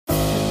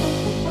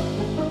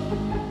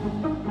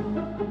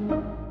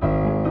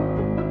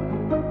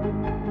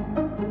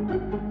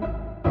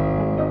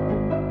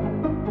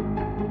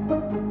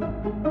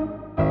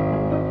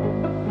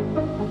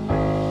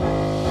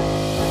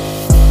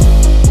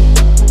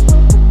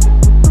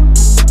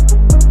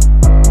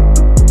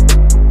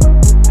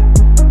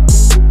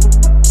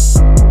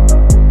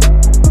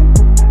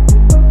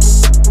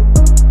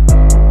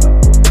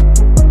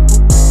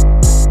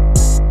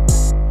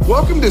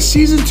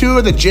Season 2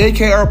 of the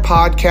JKR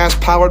podcast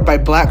powered by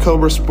Black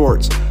Cobra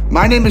Sports.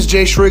 My name is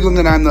Jay Shrigland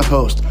and I'm the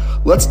host.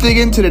 Let's dig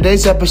into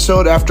today's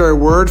episode after a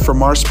word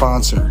from our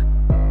sponsor.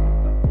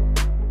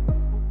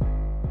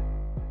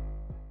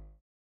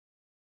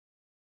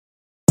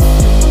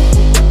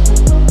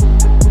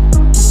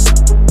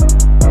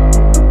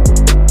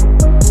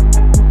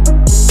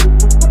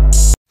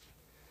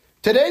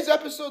 Today's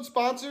episode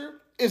sponsor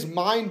is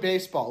Mind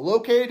Baseball,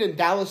 located in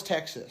Dallas,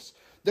 Texas.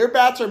 Their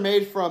bats are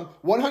made from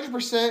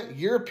 100%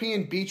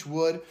 European beech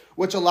wood,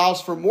 which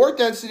allows for more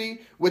density,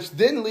 which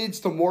then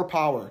leads to more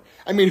power.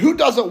 I mean, who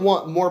doesn't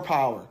want more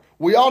power?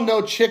 We all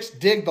know chicks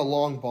dig the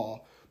long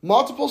ball.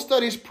 Multiple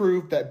studies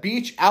prove that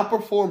beech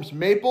outperforms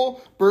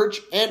maple, birch,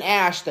 and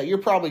ash that you're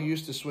probably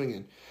used to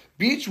swinging.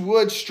 Beech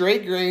wood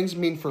straight grains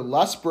mean for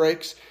less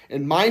breaks,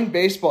 and Mind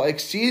Baseball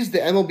exceeds the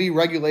MLB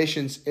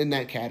regulations in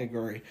that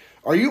category.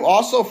 Are you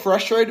also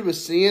frustrated with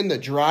seeing the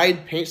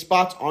dried paint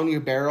spots on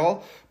your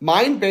barrel?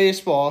 Mind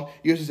Baseball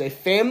uses a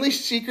family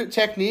secret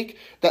technique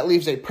that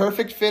leaves a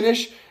perfect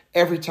finish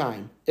every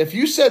time. If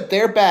you set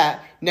their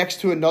bat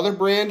next to another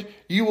brand,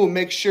 you will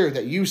make sure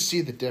that you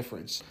see the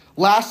difference.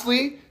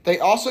 Lastly, they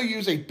also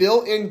use a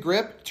built-in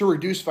grip to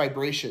reduce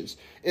vibrations.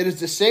 It is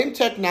the same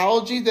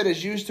technology that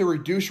is used to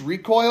reduce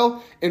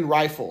recoil in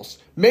rifles.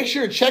 Make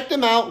sure to check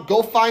them out.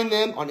 Go find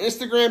them on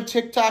Instagram,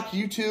 TikTok,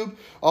 YouTube.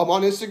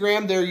 On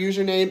Instagram, their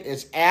username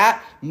is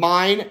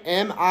 @mine,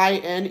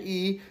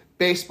 M-I-N-E,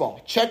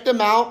 baseball. Check them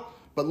out,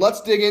 but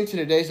let's dig into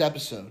today's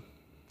episode.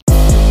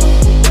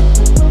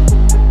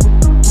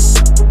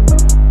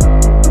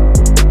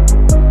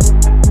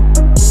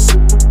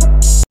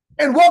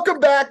 And welcome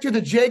back to the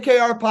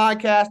JKR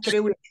podcast. Today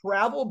we have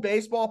travel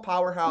baseball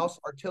powerhouse,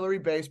 Artillery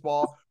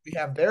Baseball. We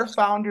have their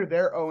founder,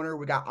 their owner.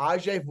 We got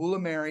Ajay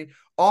Vulimiri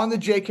on the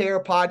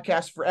JKR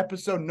podcast for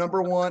episode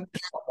number 1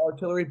 of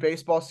Artillery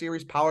Baseball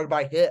series powered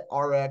by Hit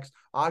RX.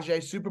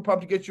 Ajay, super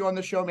pumped to get you on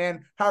the show,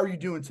 man. How are you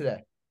doing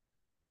today?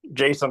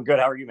 Jason, I'm good.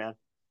 How are you, man?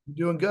 I'm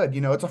doing good.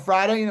 It's a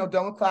Friday,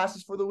 done with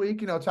classes for the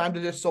week, time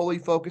to just solely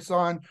focus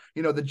on,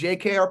 the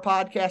JKR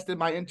podcast and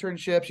my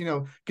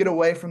internships, get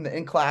away from the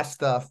in-class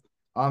stuff.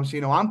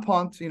 So, I'm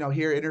pumped,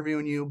 here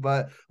interviewing you,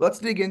 but let's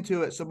dig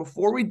into it. So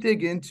before we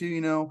dig into,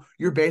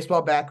 your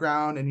baseball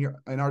background and your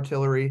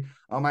artillery,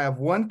 I have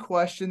one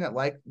question that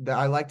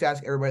I like to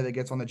ask everybody that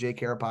gets on the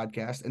JKR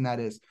podcast. And that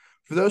is,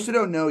 for those who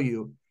don't know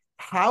you,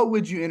 how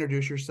would you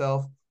introduce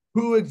yourself?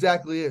 Who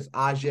exactly is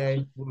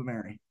Ajay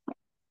Vulimiri?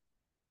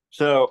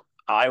 So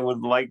I would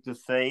like to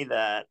say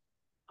that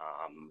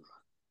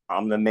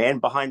I'm the man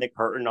behind the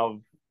curtain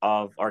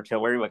of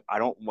artillery. Like, I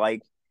don't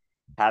like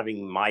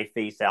having my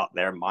face out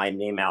there, my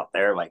name out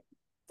there. Like,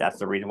 that's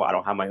the reason why I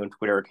don't have my own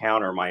Twitter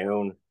account or my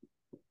own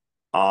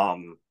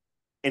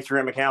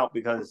Instagram account,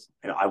 because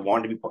I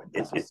want to be part.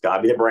 It's got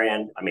to be the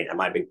brand. I mean, am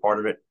I a big part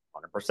of it?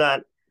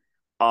 100%.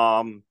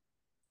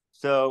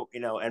 So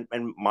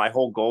and my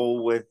whole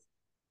goal with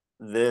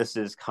this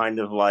is kind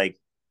of like,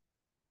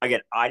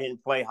 again, I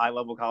didn't play high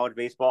level college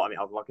baseball. I mean,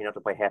 I was lucky enough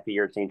to play half a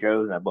year at St.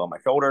 Joe's and I blew my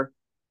shoulder.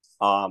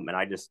 And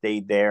I just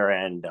stayed there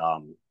and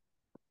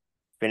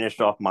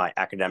finished off my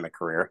academic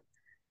career.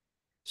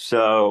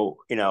 So,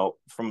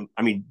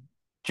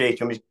 Jay,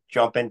 can we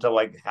jump into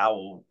like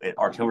how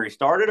artillery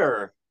started,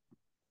 or?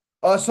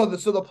 So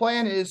the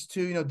plan is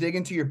to, dig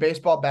into your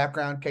baseball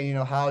background, okay,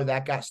 how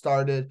that got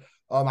started.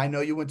 I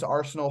know you went to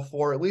Arsenal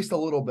for at least a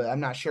little bit. I'm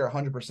not sure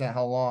 100%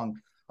 how long.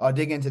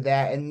 Dig into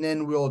that, and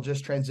then we'll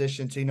just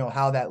transition to,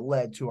 how that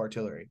led to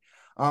artillery.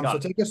 So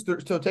take us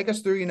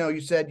through,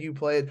 you said you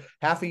played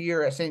half a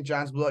year at St.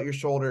 John's, blew out your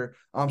shoulder.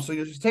 So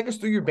you just take us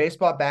through your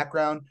baseball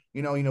background,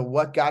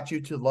 what got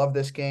you to love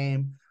this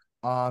game?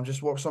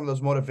 Just what were some of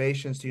those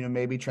motivations to,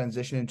 maybe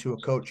transition into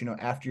a coach,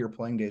 after your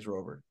playing days were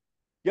over?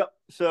 Yep.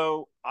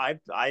 So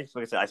like I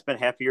said, I spent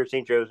half a year at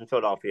St. Joe's in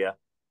Philadelphia.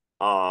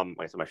 Like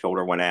I said, my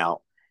shoulder went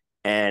out.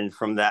 And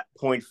from that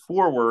point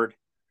forward,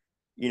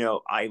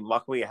 I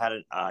luckily had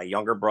a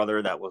younger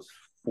brother that was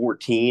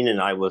 14 and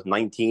I was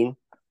 19.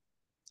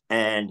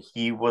 And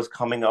he was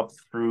coming up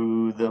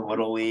through the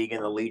Little League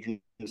and the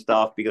Legion and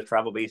stuff, because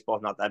travel baseball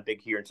is not that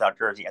big here in South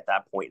Jersey at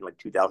that point in like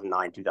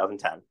 2009,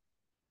 2010.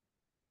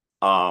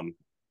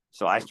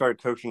 So I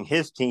started coaching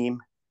his team,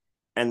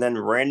 and then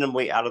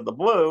randomly out of the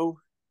blue,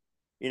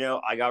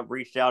 I got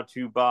reached out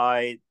to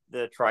by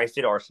the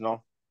Tri-State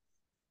Arsenal,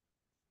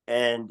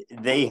 and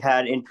they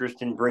had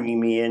interest in bringing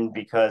me in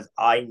because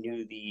I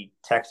knew the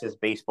Texas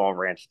Baseball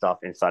Ranch stuff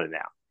inside and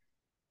out.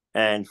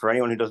 And for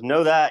anyone who doesn't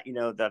know that,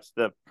 that's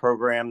the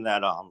program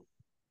that, Ron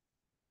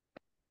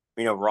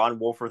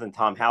Wolforth and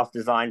Tom House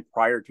designed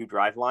prior to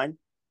Driveline.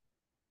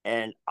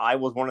 And I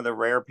was one of the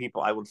rare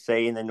people, I would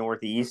say, in the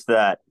Northeast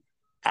that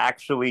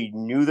actually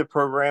knew the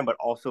program, but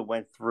also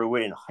went through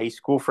it in high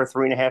school for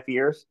 3.5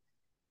 years.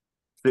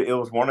 So it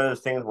was one of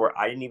those things where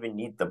I didn't even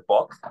need the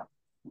book,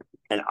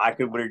 and I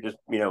could literally just,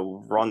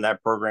 run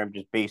that program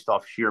just based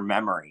off sheer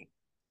memory.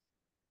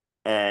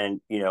 And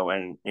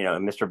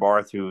Mr.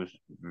 Barth, who's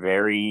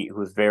very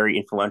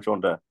influential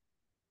into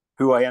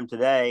who I am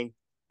today,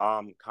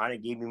 kind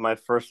of gave me my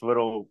first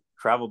little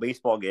travel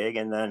baseball gig.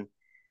 And then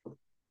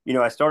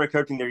I started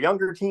coaching their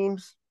younger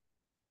teams.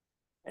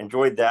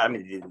 Enjoyed that. I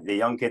mean, the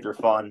young kids are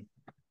fun.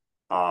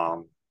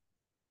 Um,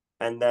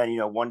 and then,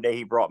 one day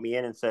he brought me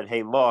in and said,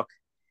 "Hey, look,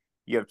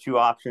 you have two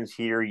options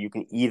here. You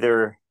can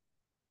either."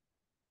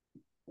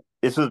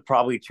 This was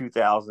probably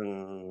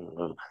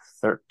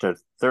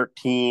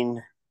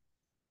 2013.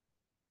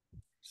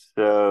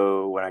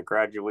 So when I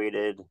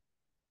graduated,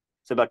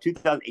 so about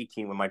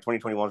 2018 when my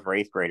 2021s were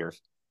eighth graders,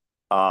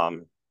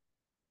 um,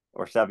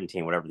 or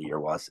 17, whatever the year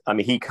was. I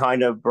mean, he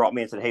kind of brought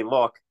me and said, "Hey,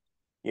 look,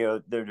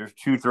 there's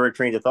two third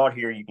trains of thought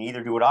here. You can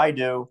either do what I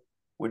do,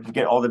 which is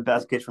get all the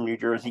best kids from New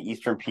Jersey,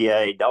 Eastern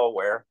PA,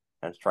 Delaware,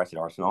 that's Tri-State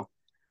Arsenal,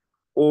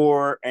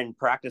 and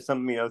practice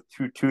them,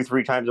 two,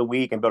 3 times a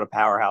week and build a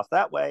powerhouse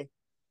that way."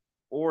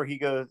 Or he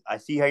goes, "I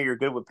see how you're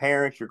good with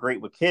parents, you're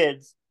great with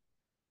kids.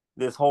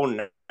 This whole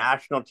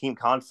national team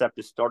concept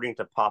is starting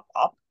to pop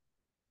up.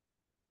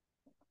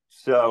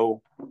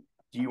 So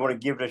do you want to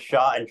give it a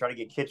shot and try to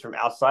get kids from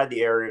outside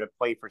the area to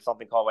play for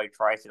something called like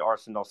Tri-State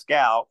Arsenal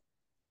Scout?"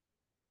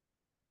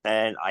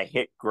 And I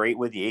hit great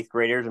with the eighth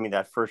graders. I mean,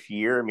 that first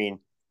year, I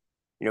mean,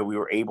 we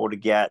were able to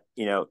get,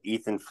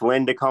 Ethan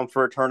Flynn to come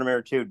for a tournament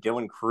or two.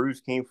 Dylan Cruz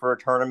came for a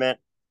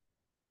tournament.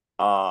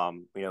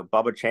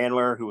 Bubba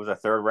Chandler, who was a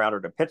third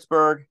rounder to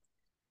Pittsburgh.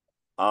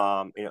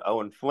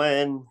 Owen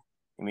Flynn.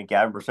 I mean,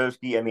 Gavin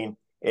Brosowski. I mean,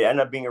 it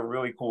ended up being a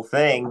really cool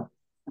thing.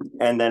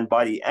 And then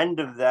by the end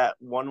of that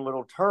one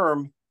little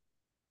term,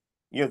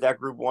 that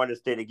group wanted to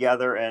stay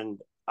together. And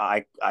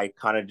I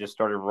kind of just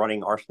started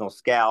running Arsenal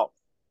Scout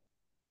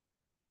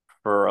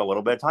for a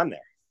little bit of time there.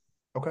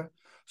 Okay.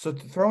 So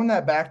throwing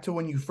that back to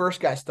when you first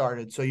got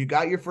started, so you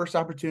got your first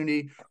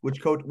opportunity with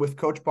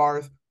Coach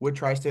Barth with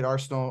Tri-State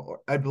Arsenal,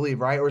 I believe,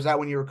 right? Or is that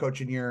when you were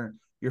coaching your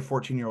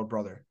 14-year-old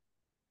brother?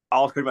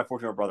 I was coaching my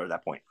 14-year-old brother at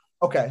that point.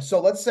 Okay,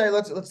 so let's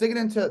dig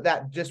into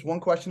that. Just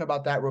one question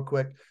about that real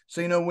quick.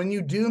 So when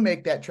you do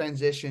make that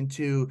transition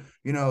to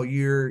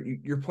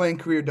your playing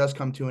career does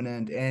come to an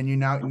end, and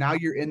now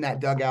you're in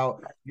that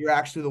dugout. You're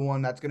actually the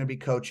one that's going to be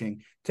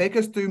coaching. Take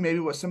us through maybe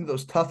what some of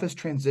those toughest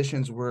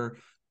transitions were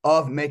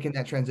of making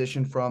that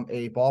transition from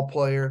a ball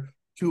player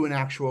to an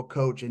actual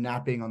coach and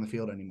not being on the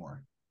field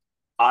anymore.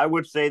 I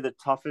would say the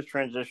toughest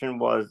transition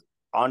was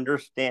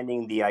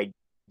understanding the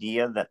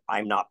idea that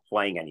I'm not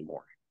playing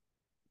anymore.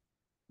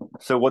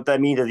 So what that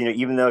means is,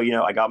 even though,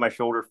 I got my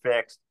shoulder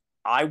fixed,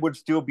 I would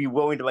still be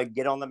willing to like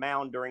get on the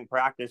mound during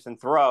practice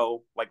and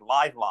throw like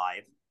live.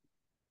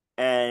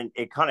 And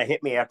it kind of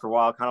hit me after a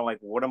while, kind of like,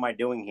 what am I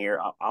doing here?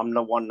 I'm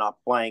the one not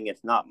playing.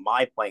 It's not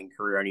my playing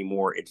career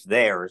anymore. It's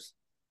theirs.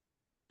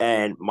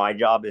 And my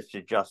job is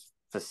to just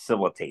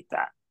facilitate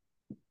that,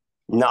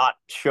 not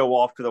show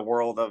off to the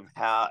world of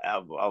how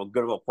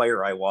good of a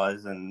player I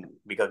was. And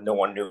because no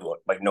one knew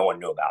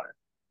about it.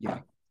 Yeah.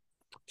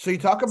 So you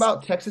talk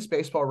about Texas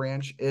Baseball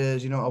Ranch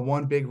is, a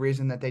one big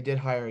reason that they did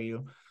hire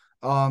you.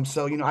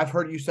 So, I've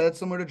heard you said it's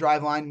similar to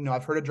Driveline.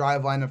 I've heard of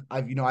Driveline.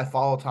 I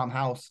follow Tom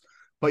House,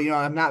 but,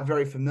 I'm not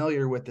very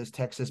familiar with this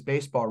Texas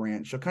Baseball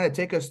Ranch. So kind of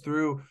take us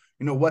through,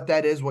 what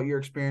that is, what your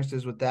experience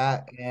is with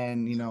that,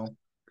 and,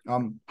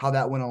 how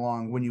that went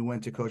along when you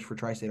went to coach for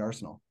Tri-State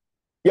Arsenal.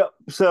 Yep.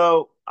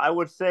 So I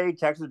would say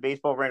Texas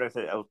Baseball Ranch, like I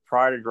said, it was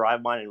prior to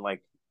Driveline and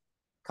like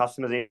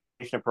customization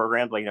of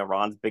programs. Like,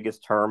 Ron's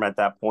biggest term at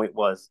that point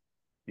was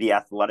the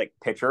athletic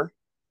pitcher.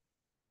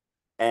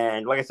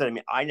 And like I said, I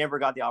mean, I never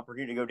got the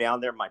opportunity to go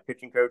down there. My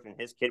pitching coach and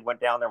his kid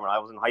went down there when I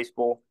was in high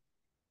school,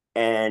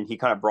 and he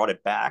kind of brought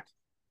it back.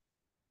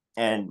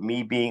 And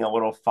me being a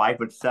little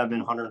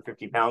 5'7",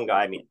 150-pound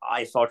guy, I mean,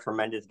 I saw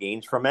tremendous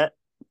gains from it.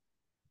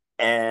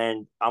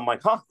 And I'm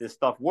like, this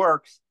stuff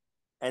works.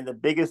 And the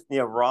biggest,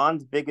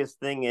 Ron's biggest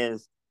thing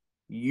is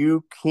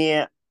you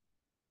can't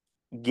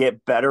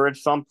get better at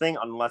something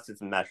unless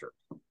it's measured.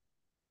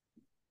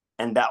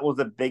 And that was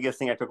the biggest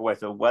thing I took away.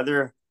 So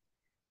whether,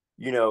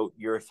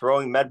 you're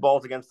throwing med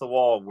balls against the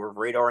wall, we're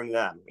radaring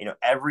them.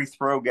 Every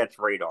throw gets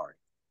radared.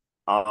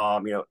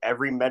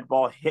 Every med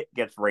ball hit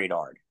gets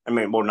radared. I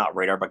mean, well, not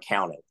radar, but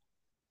counted.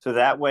 So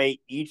that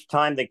way, each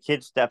time the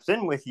kid steps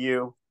in with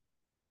you,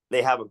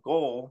 they have a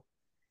goal.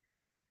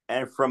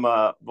 And from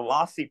a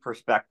velocity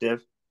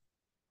perspective,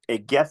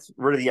 it gets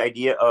rid of the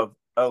idea of,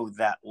 oh,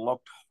 that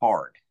looked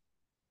hard.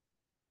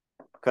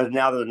 Because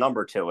now there's a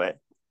number to it.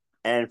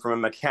 And from a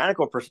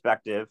mechanical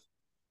perspective,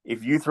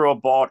 if you throw a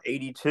ball at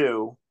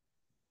 82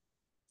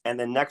 and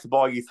the next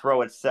ball you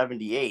throw at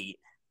 78,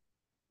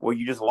 well,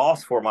 you just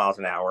lost 4 miles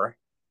an hour.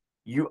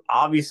 You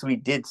obviously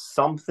did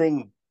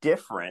something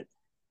different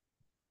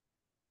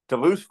to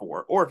lose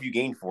 4, or if you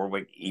gained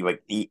 4,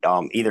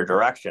 either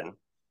direction.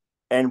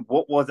 And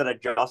what was an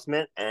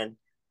adjustment? And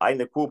I think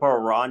the cool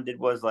part Ron did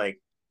was and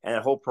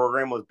the whole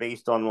program was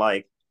based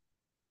on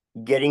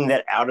getting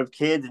that out of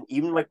kids, and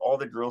even all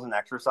the drills and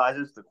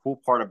exercises. The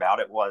cool part about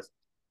it was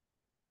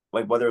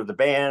whether the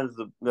bands,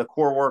 the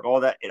core work, all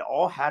that, it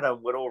all had a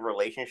little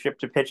relationship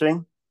to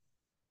pitching,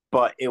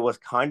 but it was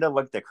kind of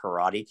like the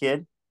Karate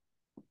Kid,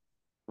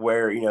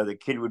 where the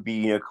kid would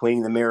be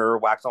cleaning the mirror,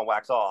 wax on,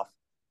 wax off,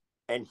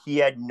 and he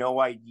had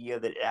no idea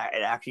that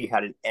it actually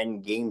had an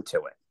end game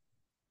to it,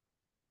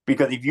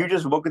 Because if you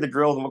just look at the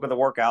drills and look at the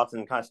workouts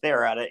and kind of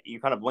stare at it,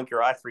 you kind of blink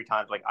your eyes 3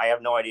 times. Like, I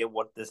have no idea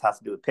what this has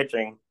to do with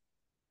pitching,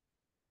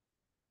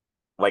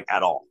 like,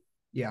 at all.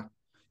 Yeah.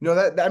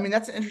 I mean,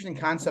 that's an interesting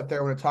concept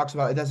there when it talks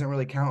about it doesn't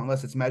really count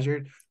unless it's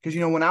measured. Because,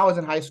 when I was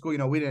in high school,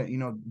 we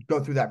didn't, go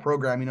through that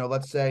program.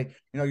 Let's say,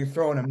 you're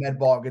throwing a med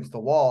ball against the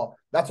wall.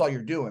 That's all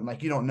you're doing.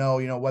 Like, you don't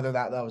know, whether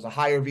that was a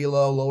higher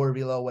velo, lower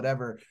velo,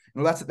 whatever.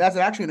 That's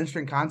actually an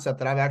interesting concept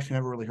that I've actually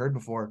never really heard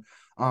before.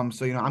 So, I'm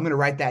going to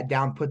write that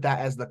down, put that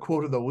as the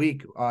quote of the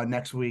week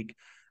next week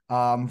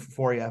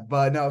for you.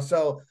 But no,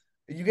 so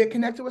you get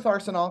connected with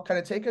Arsenal. Kind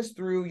of take us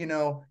through,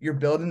 you're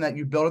building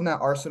that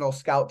Arsenal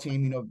scout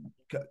team,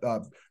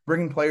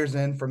 bringing players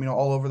in from,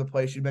 all over the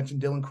place. You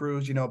mentioned Dylan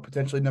Cruz,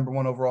 potentially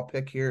 #1 overall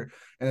pick here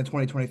in the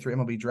 2023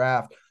 MLB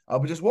draft.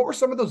 But just what were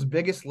some of those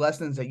biggest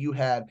lessons that you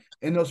had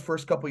in those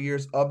first couple of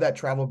years of this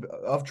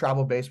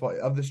travel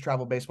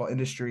baseball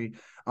industry?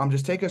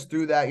 Just take us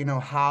through that,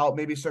 how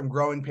maybe some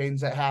growing pains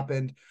that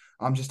happened.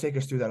 Just take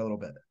us through that a little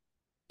bit.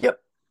 Yep.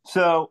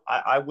 So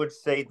I would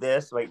say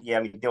this, like, yeah,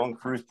 I mean, Dylan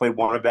Cruz played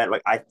one event.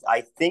 Like,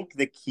 I think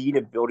the key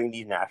to building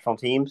these national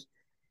teams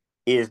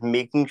is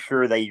making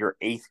sure that your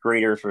eighth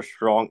graders are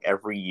strong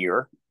every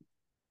year,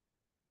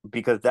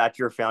 because that's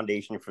your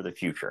foundation for the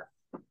future.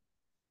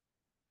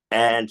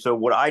 And so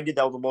what I did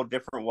that was a little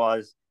different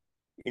was,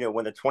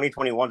 when the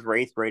 2021s were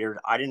eighth graders,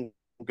 I didn't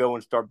go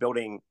and start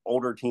building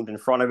older teams in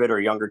front of it or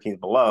younger teams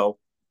below.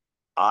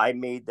 I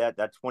made that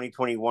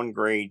 2021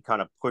 grade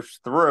kind of push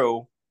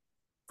through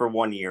for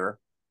 1 year.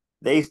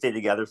 They stayed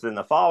together. So then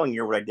the following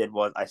year, what I did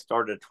was I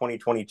started a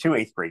 2022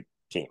 eighth grade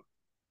team.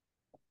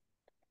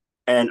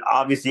 And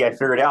obviously, I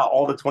figured out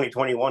all the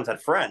 2021s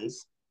had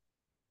friends.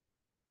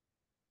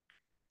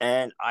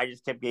 And I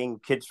just kept getting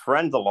kids'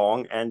 friends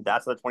along. And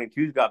that's how the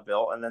 22s got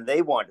built. And then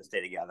they wanted to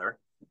stay together.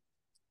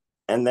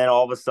 And then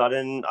all of a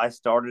sudden, I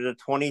started a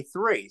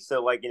 23.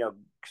 So, like,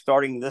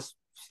 starting this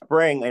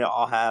spring,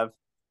 I'll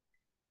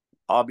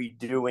be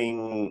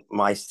doing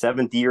my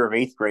 7th year of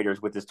eighth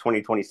graders with this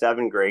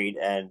 2027 grade.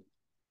 And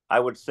I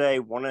would say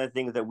one of the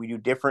things that we do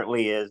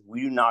differently is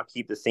we do not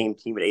keep the same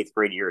team at eighth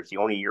grade year. It's the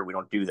only year we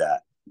don't do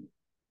that,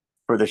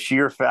 for the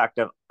sheer fact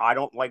of I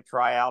don't like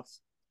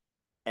tryouts,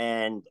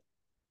 and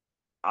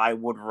I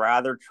would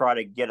rather try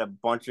to get a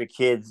bunch of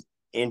kids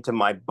into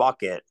my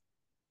bucket,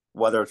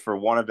 whether it's for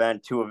one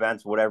event, 2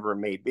 events, whatever it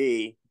may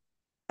be.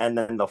 And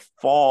then the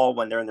fall,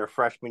 when they're in their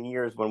freshman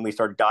years, when we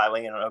start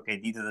dialing in, okay,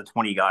 these are the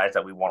 20 guys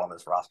that we want on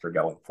this roster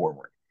going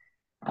forward.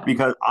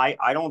 Because I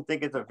don't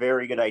think it's a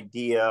very good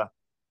idea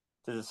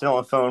to just sit on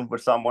the phone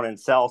with someone and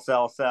sell.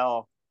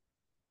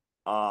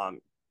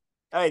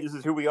 Hey, this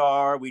is who we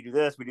are. We do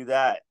this, we do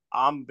that.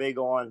 I'm big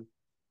on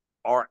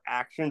our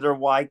actions are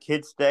why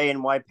kids stay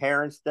and why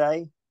parents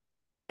stay.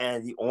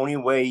 And the only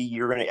way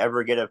you're going to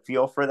ever get a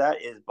feel for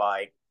that is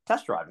by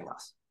test driving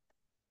us.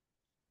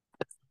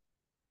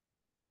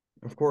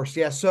 Of course.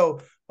 Yeah.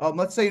 So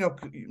let's say,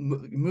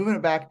 moving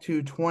it back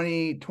to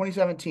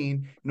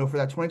 2017, for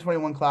that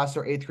 2021 class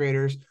or eighth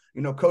graders,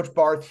 Coach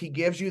Barth, he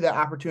gives you that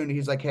opportunity.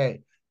 He's like,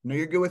 hey,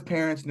 you're good with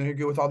parents, you're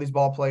good with all these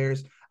ball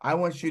players. I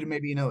want you to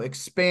maybe,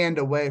 expand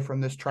away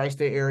from this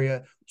tri-state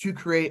area to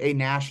create a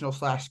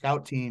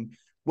national/scout team.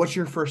 What's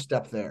your first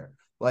step there?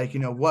 Like,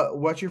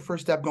 what's your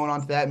first step going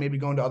on to that, maybe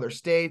going to other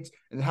states,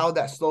 and how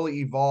that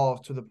slowly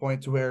evolved to the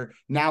point to where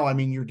now, I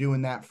mean, you're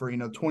doing that for,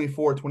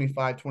 24,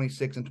 25,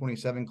 26, and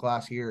 27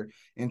 class here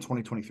in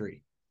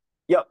 2023.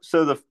 Yep.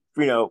 So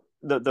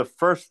the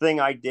first thing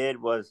I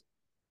did was,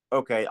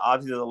 okay,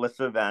 obviously the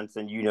list of events,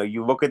 and,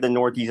 you look at the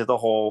Northeast as a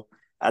whole.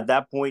 At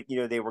that point,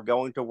 they were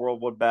going to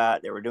World Wood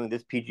Bat. They were doing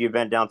this PG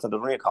event down south.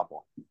 There's only a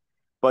couple.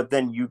 But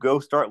then you go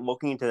start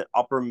looking into the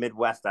upper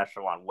Midwest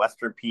echelon,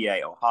 Western PA,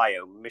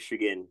 Ohio,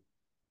 Michigan,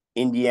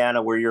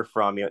 Indiana, where you're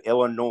from,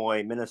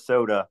 Illinois,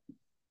 Minnesota.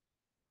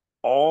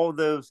 All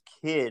those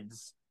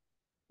kids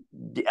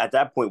at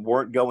that point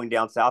weren't going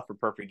down south for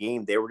perfect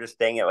game. They were just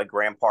staying at like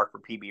Grand Park for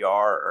PBR,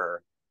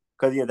 or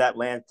because that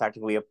land's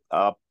technically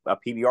a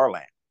PBR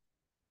land.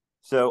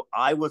 So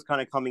I was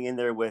kind of coming in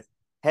there with,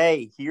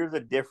 hey, here's a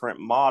different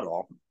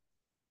model.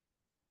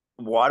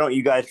 Why don't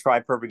you guys try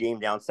perfect game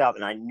down south?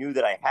 And I knew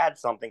that I had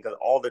something because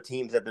all the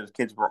teams that those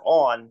kids were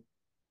on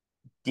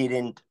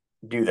didn't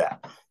do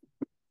that.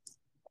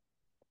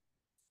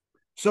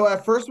 So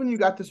at first, when you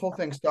got this whole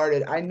thing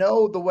started, I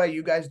know the way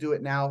you guys do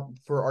it now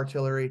for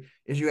artillery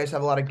is you guys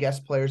have a lot of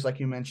guest players, like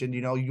you mentioned.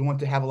 You want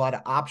to have a lot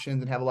of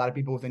options and have a lot of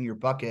people within your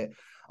bucket.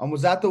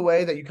 Was that the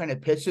way that you kind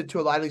of pitched it to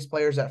a lot of these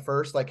players at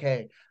first? Like,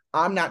 hey,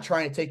 I'm not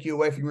trying to take you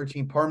away from your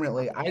team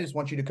permanently. I just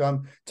want you to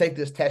come take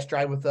this test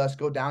drive with us,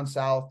 go down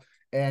south,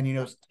 and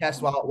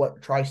test out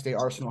what Tri-State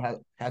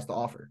Arsenal has to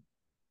offer.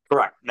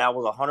 Correct. That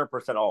was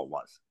 100% all it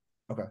was.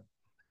 Okay.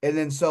 And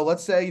then, so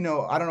let's say,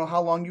 I don't know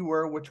how long you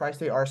were with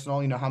Tri-State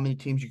Arsenal, how many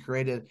teams you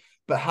created,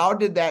 but how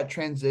did that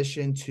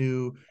transition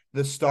to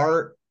the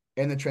start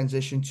and the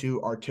transition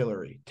to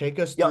artillery? Take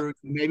us through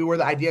maybe where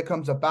the idea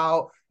comes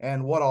about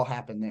and what all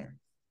happened there.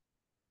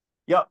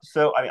 Yep.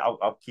 So, I mean,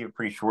 I'll keep it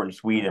pretty short and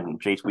sweet,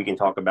 and Jace, we can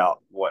talk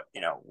about what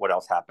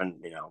else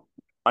happened,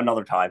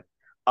 another time.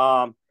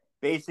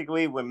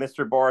 basically when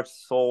Mr. Barth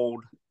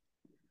sold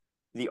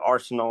the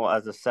Arsenal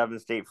as a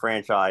 7-state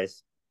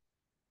franchise,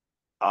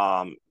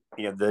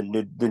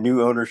 the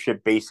new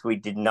ownership basically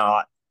did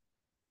not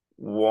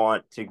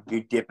want to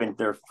dip in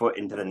their foot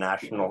into the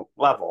national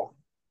level.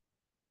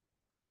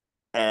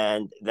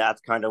 And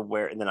that's kind of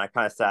where, and then I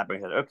kind of sat back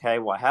and said, okay,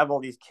 well, I have all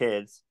these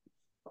kids,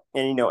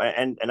 and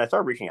and I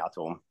started reaching out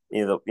to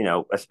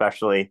them,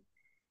 especially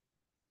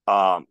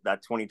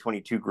that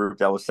 2022 group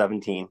that was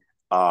 17,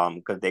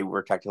 because they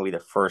were technically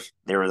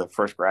they were the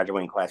first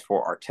graduating class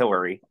for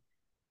artillery,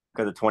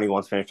 because the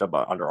 21s finished up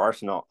under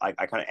Arsenal. I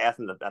kind of asked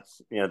them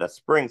that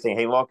spring, saying,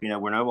 hey, look,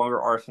 we're no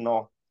longer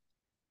Arsenal.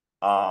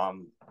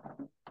 I'm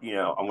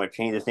going to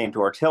change this name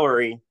to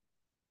Artillery.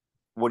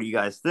 What do you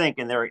guys think?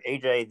 And they're like,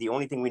 AJ, the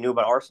only thing we knew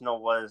about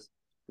Arsenal was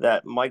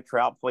that Mike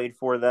Trout played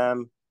for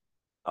them.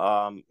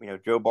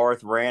 Joe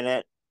Barth ran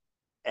it,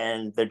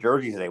 and the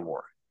jerseys they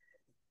wore.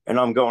 And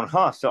I'm going,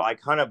 huh? So I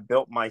kind of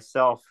built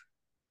myself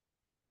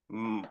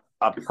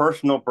a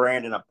personal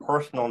brand and a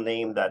personal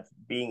name that's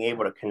being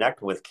able to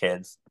connect with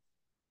kids.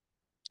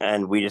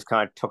 And we just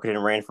kind of took it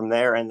and ran from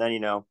there. And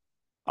then,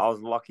 I was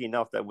lucky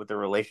enough that with the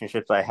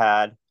relationships I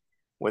had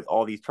with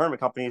all these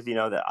tournament companies,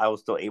 that I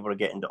was still able to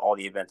get into all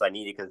the events I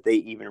needed, because they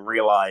even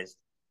realized,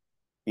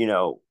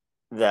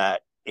 that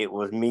it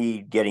was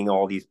me getting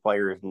all these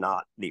players,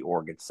 not the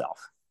org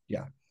itself.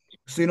 Yeah.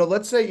 So,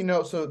 let's say,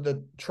 so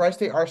the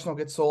Tri-State Arsenal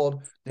gets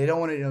sold. They don't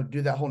want to,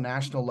 do that whole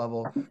national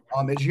level.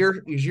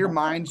 Is your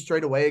mind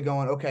straight away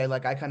going, okay,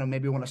 like I kind of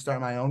maybe want to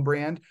start my own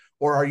brand?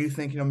 Or are you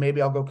thinking,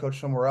 maybe I'll go coach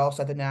somewhere else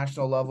at the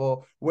national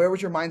level? Where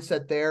was your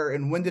mindset there?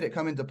 And when did it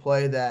come into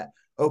play that,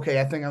 okay,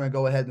 I think I'm going to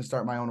go ahead and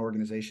start my own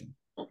organization?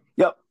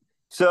 Yep.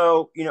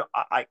 So,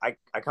 I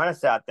kind of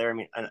sat there. I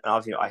mean, and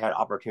obviously, I had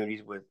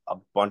opportunities with a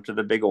bunch of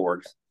the big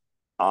orgs.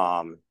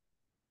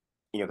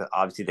 Because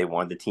obviously they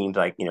wanted the teams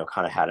I,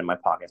 kind of had in my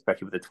pocket,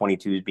 especially with the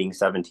 22s being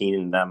 17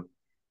 and them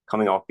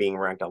coming off being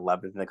ranked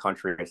 11th in the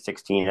country at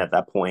 16 at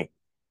that point,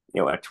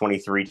 a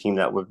 23 team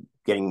that was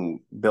getting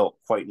built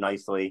quite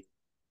nicely.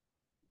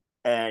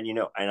 And,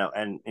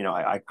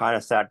 I kind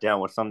of sat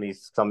down with some of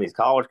these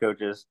college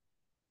coaches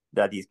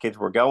that these kids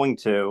were going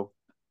to,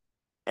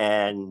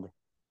 and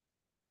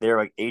they're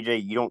like,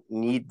 AJ, you don't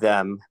need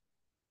them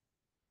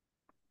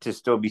to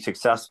still be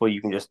successful.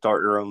 You can just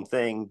start your own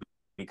thing,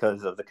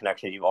 because of the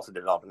connection you've also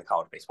developed in the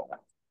college baseball.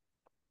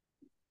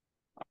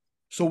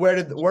 So where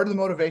did the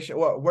motivation,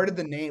 where did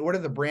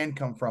the brand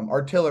come from?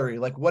 Artillery,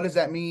 like what does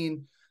that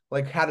mean?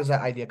 Like how does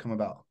that idea come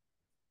about?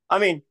 I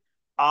mean,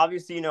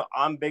 obviously,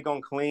 I'm big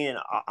on clean, and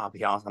I'll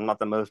be honest, I'm not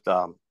the most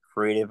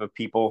creative of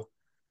people,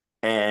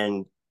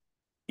 and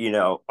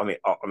I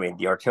mean,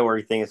 the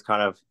artillery thing is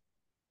kind of,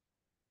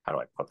 how do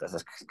I put this?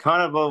 It's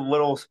kind of a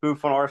little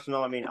spoof on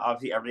Arsenal. I mean,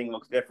 obviously, everything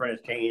looks different.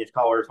 It's changed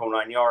colors, whole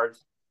 9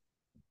 yards.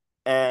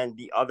 And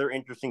the other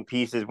interesting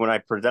piece is when I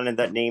presented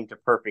that name to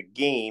Perfect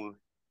Game,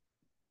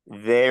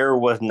 there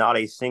was not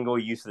a single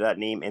use of that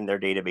name in their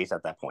database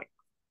at that point.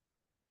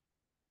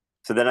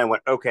 So then I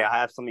went, okay,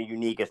 I have something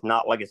unique. It's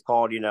not like it's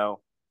called,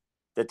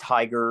 the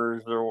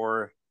Tigers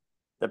or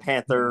the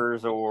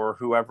Panthers or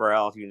whoever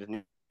else. You just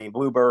name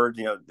Bluebirds,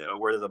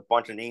 where there's a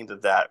bunch of names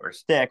of that, or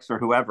Sticks or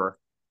whoever.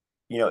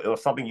 It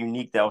was something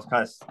unique that was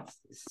kind of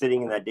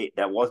sitting in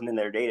that wasn't in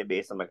their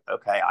database. I'm like,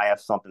 okay, I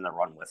have something to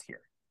run with here.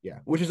 Yeah,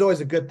 which is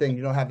always a good thing.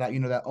 You don't have that,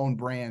 that own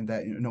brand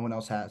that no one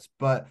else has.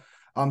 But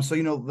so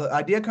the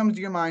idea comes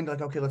to your mind,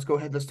 like, okay, let's go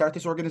ahead, let's start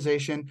this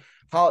organization.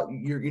 How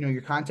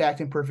you're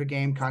contacting Perfect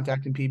Game,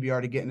 contacting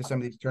PBR to get into some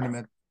of these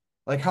tournaments.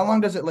 Like, how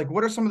long does it, like,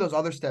 what are some of those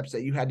other steps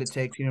that you had to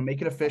take to, make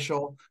it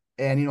official?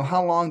 And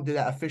how long did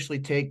that officially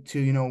take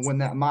to, when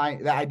that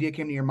idea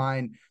came to your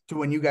mind to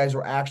when you guys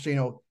were actually,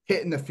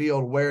 hitting the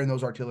field wearing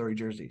those artillery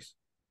jerseys?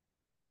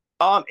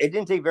 It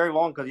didn't take very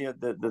long, because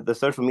the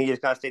social media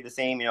kind of stayed the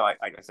same. I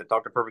said,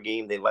 talk to Perfect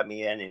Game. They let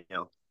me in, and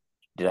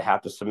did I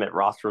have to submit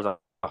rosters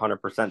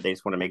 100%? They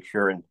just want to make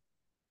sure, and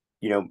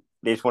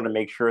they just want to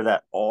make sure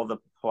that all the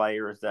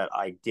players that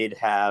I did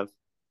have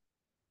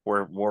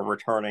were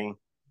returning.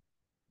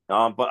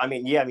 But I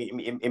mean, yeah, I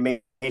mean, it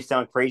may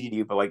sound crazy to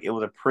you, but like it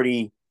was a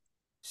pretty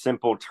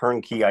simple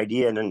turnkey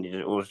idea, and then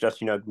it was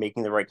just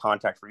making the right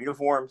contact for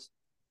uniforms.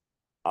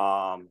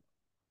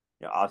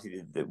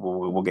 Obviously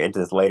we'll get into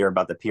this later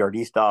about the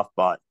PRD stuff,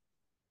 but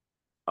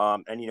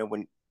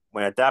and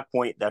when at that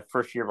point, that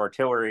first year of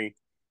artillery,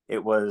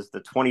 it was the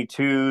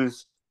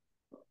 22s,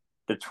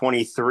 the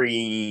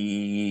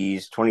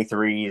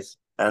 23s,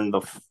 and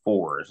the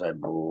 4s, I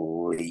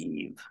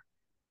believe.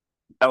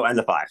 Oh, and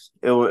the 5s.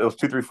 It was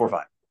 2, 3, 4,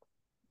 5.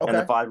 Okay.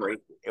 And the 5 or 8.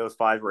 It was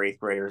 5 or 8th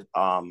graders.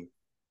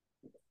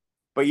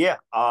 But yeah,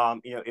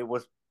 it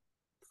was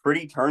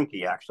pretty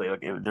turnkey, actually.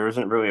 Like there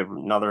isn't really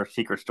another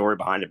secret story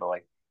behind it, but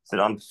like I said,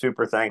 I'm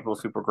super thankful,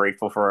 super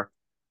grateful for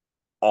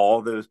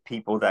all those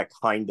people that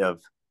kind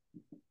of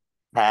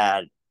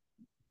had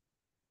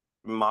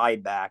my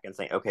back and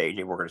saying, okay,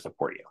 AJ, we're going to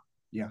support you.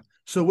 Yeah.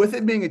 So with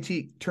it being a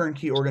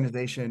turnkey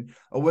organization,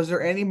 was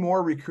there any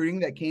more recruiting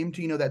that came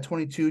to, that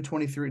 22,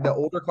 23, the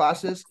older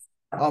classes?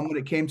 when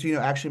it came to,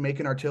 actually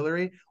making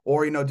artillery,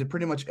 or, did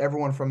pretty much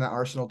everyone from that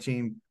Arsenal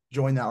team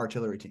join that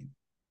artillery team?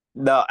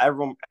 No,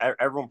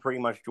 everyone pretty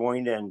much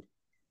joined, and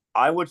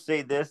I would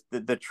say this: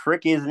 the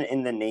trick isn't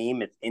in the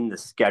name; it's in the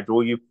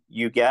schedule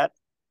you get,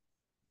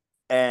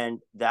 and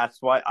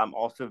that's why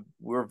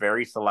we're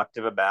very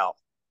selective about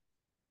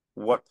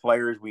what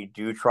players we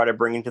do try to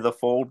bring into the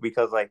fold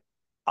because, like,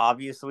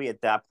 obviously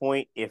at that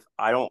point, if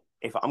I'm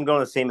going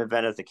to the same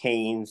event as the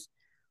Canes,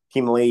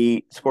 Team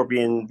Lee,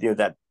 Scorpion,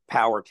 that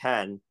Power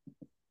 10,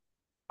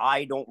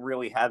 I don't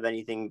really have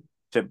anything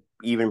to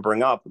even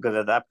bring up because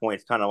at that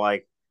point it's kind of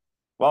like,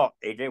 well,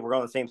 AJ, we're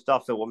on the same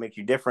stuff, so what makes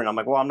you different? I'm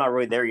like, well, I'm not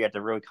really there yet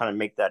to really kind of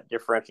make that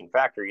differentiating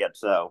factor yet,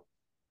 so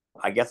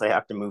I guess I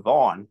have to move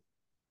on.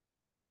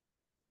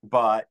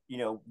 But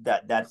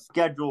that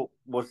schedule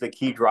was the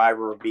key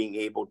driver of being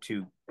able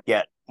to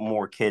get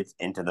more kids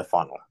into the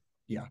funnel.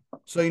 Yeah.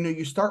 So,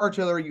 you start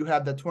artillery, you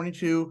have the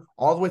 22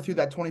 all the way through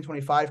that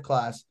 2025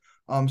 class.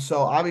 So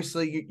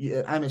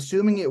obviously I'm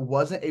assuming it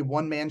wasn't a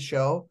one-man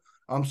show.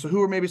 So who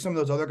were maybe some of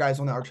those other guys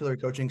on the artillery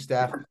coaching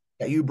staff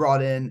that you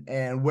brought in,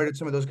 and where did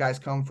some of those guys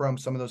come from,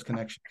 some of those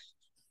connections?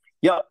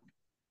 Yep.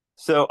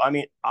 So, I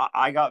mean,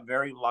 I got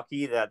very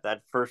lucky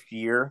that first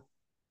year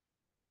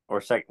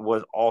or second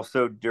was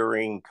also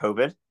during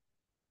COVID.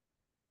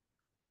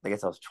 I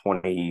guess I was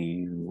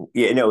 20.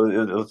 Yeah, no,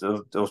 it was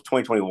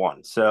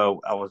 2021.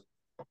 So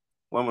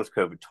when was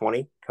COVID?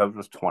 20? COVID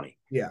was 20.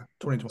 Yeah,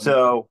 2020.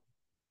 So,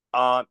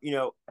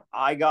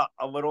 I got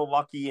a little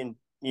lucky in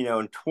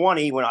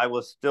 20 when I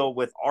was still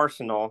with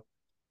Arsenal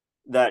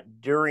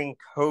that during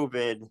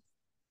COVID,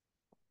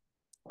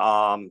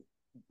 um,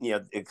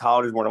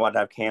 colleges weren't allowed to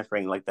have camps or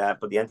anything like that,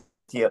 but the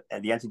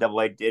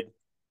NCAA did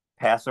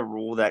pass a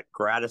rule that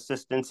grad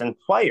assistants and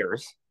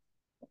players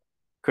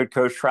could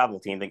coach travel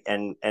teams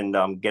and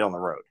get on the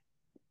road.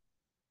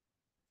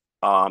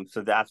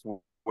 So that's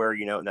where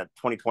that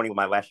 2020,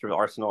 my last year with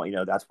Arsenal,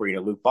 that's where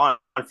Luke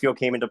Bonfield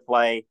came into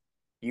play.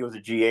 He was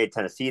a GA at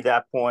Tennessee at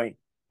that point.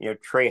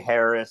 Trey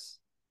Harris,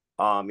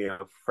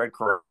 Fred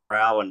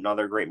Corral,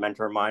 another great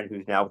mentor of mine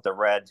who's now with the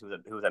Reds, who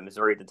was at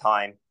Missouri at the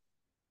time.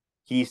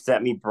 He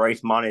sent me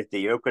Bryce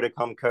Montes-Deoka to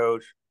come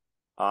coach.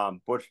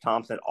 Butch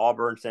Thompson at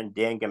Auburn sent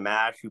Dan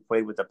Gamache, who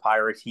played with the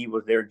Pirates. He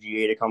was their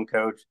GA to come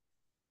coach.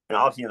 And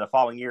obviously, the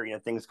following year,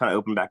 things kind of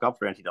opened back up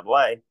for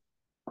NCAA.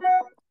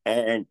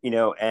 And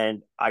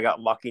I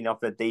got lucky enough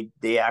that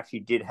they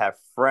actually did have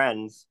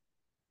friends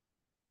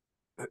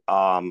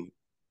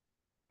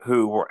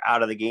who were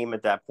out of the game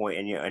at that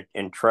point.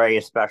 And Trey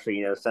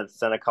especially,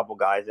 sent a couple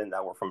guys in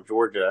that were from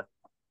Georgia.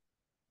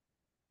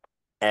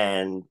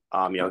 And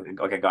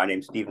like a guy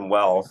named Stephen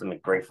Wells, a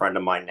great friend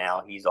of mine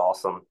now. He's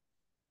awesome.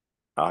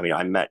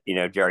 I met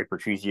Jerry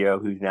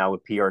Patrizio, who's now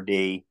with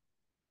PRD.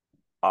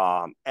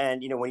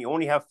 And when you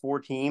only have 4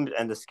 teams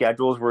and the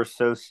schedules were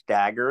so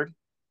staggered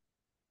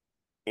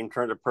in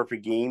terms of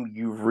perfect game,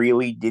 you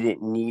really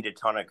didn't need a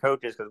ton of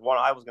coaches because one,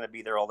 I was going to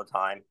be there all the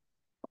time.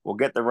 We'll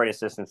get the right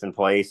assistants in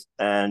place,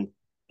 and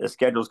the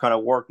schedules kind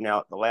of work.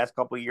 Now, the last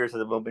couple of years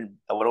has been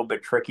a little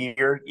bit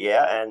trickier,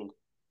 yeah. And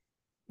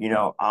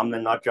I'm the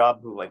nut job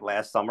who, like,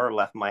 last summer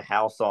left my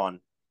house on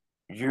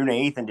June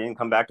 8th and didn't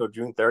come back till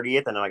June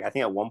 30th. And I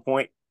think at one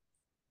point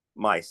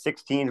my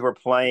 16s were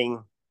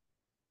playing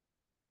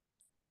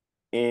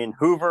in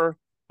Hoover.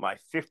 My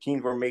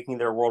 15s were making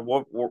their World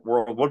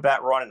Wood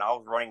Bat run, and I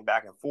was running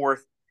back and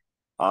forth.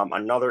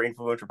 Another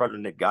influential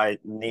president, guy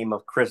name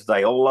of Chris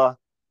Ziola,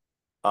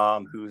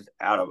 who's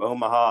out of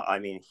Omaha. I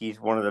mean, he's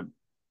one of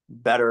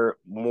the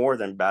more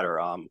than better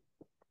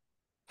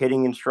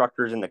hitting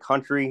instructors in the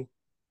country.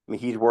 I mean,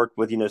 he's worked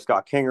with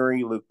Scott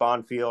Kingery, Luke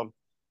Bonfield.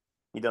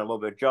 He's done a little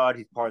bit of Judge.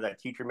 He's part of that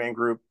teacher man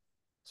group.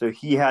 So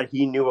he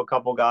knew a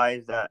couple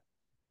guys that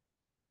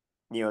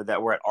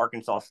that were at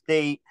Arkansas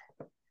State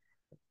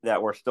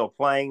that were still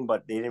playing,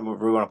 but they didn't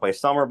really want to play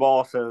summer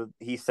ball. So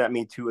he sent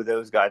me 2 of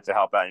those guys to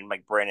help out, and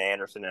like Brandon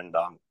Anderson and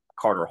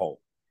Carter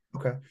Holt.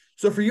 Okay.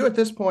 So for you at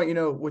this point,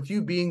 with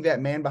you being that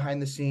man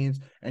behind the scenes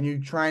and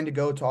you trying to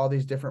go to all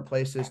these different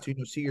places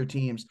to see your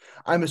teams,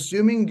 I'm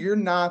assuming you're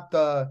not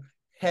the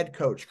head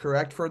coach,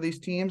 correct, for these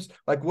teams?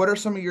 Like, what are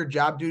some of your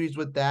job duties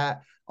with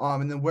that?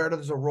 And then where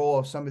does the role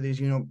of some of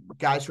these,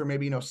 guys who are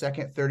maybe,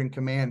 second, third in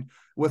command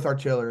with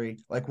artillery,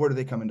 like, where do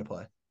they come into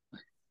play?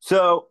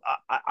 So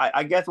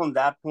I guess on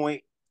that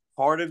point,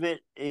 part of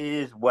it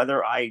is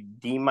whether I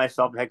deem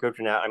myself a head coach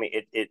or not. I mean,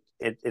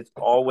 it's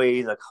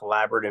always a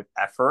collaborative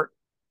effort.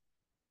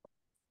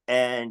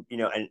 And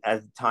and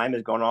as time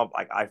has gone on,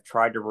 like, I've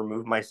tried to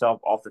remove myself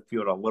off the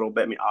field a little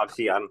bit. I mean,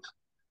 obviously,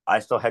 I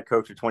still head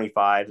coach at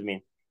 25. I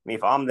mean,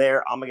 if I'm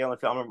there, I'm gonna get on the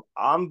field.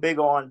 I'm big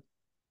on,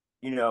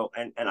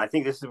 and I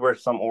think this is where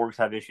some orgs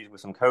have issues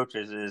with some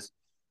coaches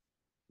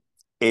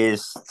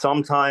is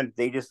sometimes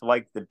they just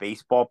like the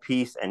baseball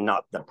piece and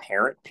not the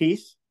parent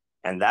piece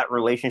and that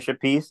relationship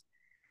piece.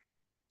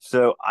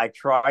 So I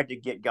tried to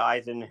get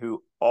guys in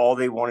who all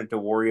they wanted to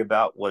worry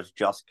about was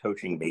just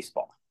coaching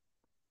baseball.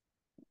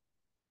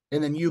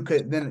 And then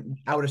then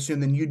I would assume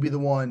then you'd be the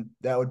one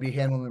that would be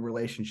handling the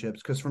relationships.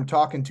 Because from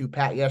talking to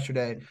Pat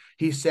yesterday,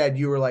 he said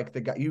you were like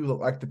the guy, you look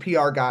like the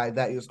PR guy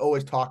that is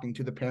always talking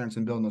to the parents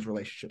and building those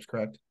relationships.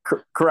 Correct?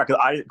 Correct.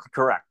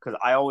 Correct, because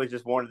I always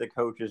just wanted the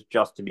coaches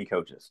just to be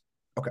coaches.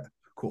 Okay,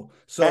 cool. And,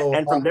 So,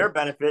 and from their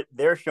benefit,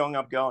 they're showing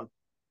up going,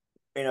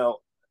 you know,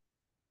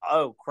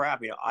 oh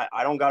crap,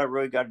 I don't got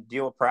to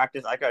deal with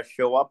practice. I got to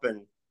show up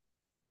and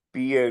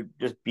be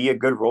a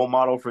good role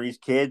model for these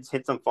kids,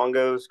 hit some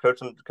fungos, coach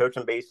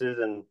some bases,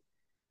 and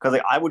because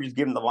like I would just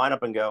give them the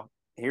lineup and go,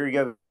 here you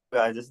go,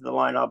 guys, this is the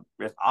lineup.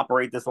 Just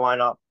operate this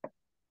lineup.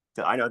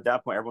 So I know at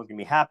that point everyone's gonna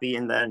be happy,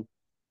 and then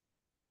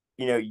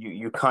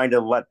you kind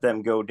of let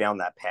them go down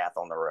that path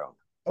on their own.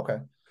 okay.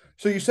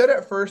 So you said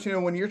at first,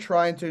 when you're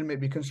trying to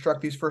maybe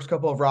construct these first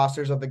couple of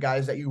rosters of the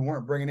guys that you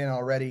weren't bringing in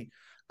already,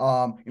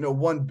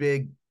 one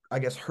big, I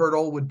guess,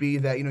 hurdle would be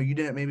that, you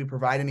didn't maybe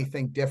provide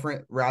anything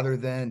different rather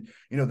than,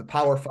 the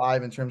Power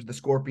Five in terms of the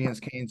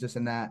Scorpions, Canes, this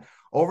and that.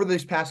 Over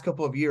these past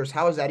couple of years,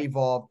 how has that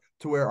evolved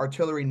to where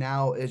artillery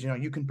now is,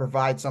 you can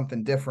provide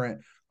something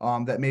different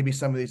that maybe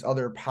some of these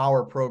other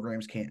power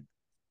programs can't?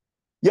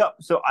 Yeah,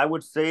 so I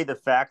would say the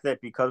fact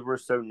that because we're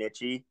so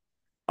nichey,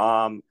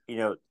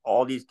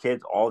 all these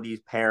kids, all these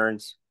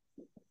parents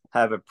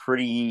have a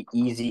pretty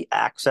easy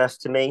access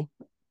to me.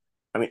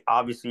 I mean,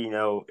 obviously,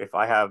 if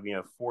I have,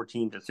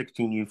 14 to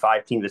 16U,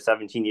 15 to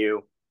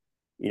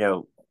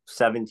 17U,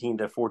 17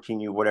 to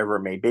 14U, whatever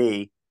it may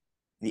be,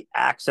 the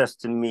access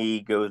to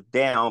me goes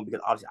down because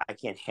obviously I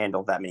can't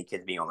handle that many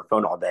kids being on the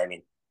phone all day. I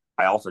mean,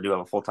 I also do have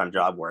a full-time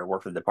job where I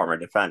work for the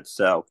Department of Defense.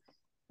 So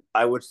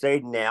I would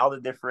say now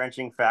the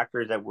differentiating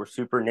factor is that we're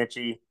super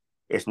nichey.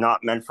 It's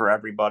not meant for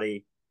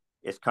everybody.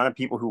 It's kind of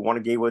people who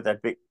want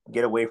to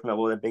get away from a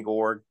little bit big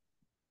org,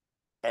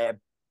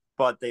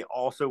 but they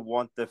also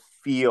want the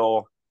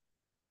feel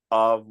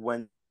of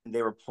when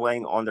they were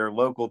playing on their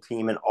local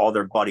team and all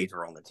their buddies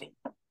were on the team.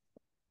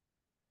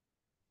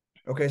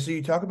 Okay, so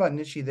you talk about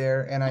niche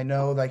there, and I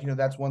know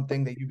that's one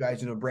thing that you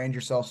guys brand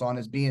yourselves on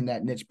as being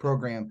that niche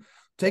program.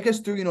 Take us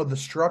through the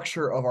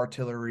structure of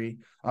artillery.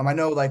 I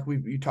know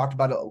you talked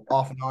about it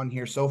off and on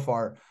here so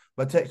far,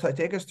 but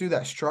take us through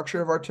that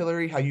structure of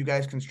artillery, how you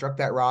guys construct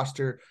that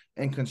roster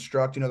and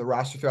construct the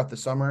roster throughout the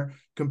summer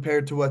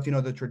compared to what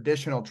the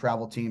traditional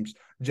travel teams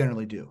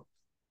generally do.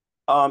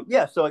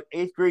 Yeah, so like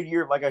eighth grade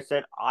year, like I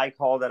said, I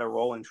call that a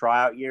rolling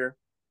tryout year.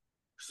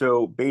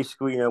 So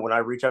basically, when I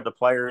reach out to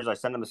players, I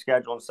send them a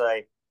schedule and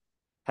say,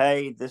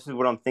 hey, this is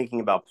what I'm thinking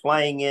about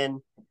playing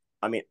in.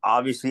 I mean,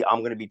 obviously,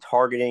 I'm going to be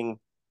targeting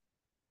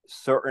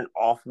certain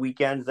off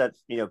weekends that,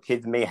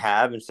 kids may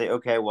have and say,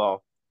 okay,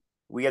 well,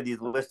 we have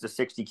these lists of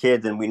 60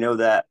 kids and we know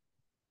that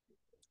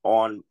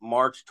on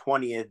March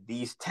 20th,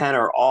 these 10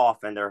 are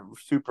off and they're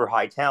super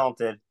high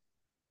talented.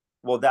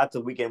 Well, that's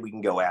a weekend we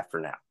can go after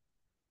now.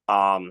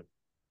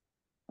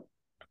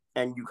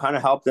 And you kind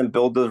of help them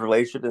build those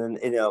relationships. And,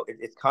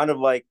 it's kind of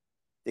like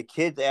the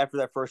kids after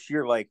that first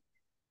year, like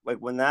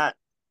when that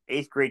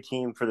eighth grade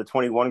team for the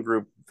 21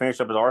 group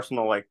finished up as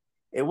Arsenal, like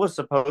it was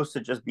supposed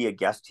to just be a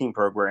guest team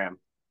program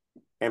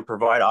and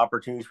provide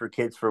opportunities for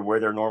kids for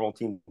where their normal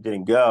team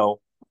didn't go.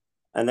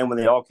 And then when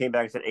they all came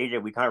back and said,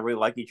 AJ, we kind of really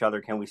like each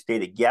other. Can we stay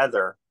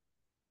together?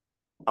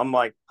 I'm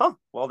like,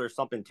 well, there's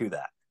something to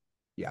that.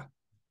 Yeah.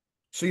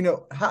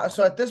 So,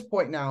 so at this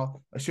point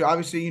now, so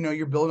obviously,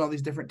 you're building all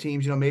these different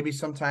teams, maybe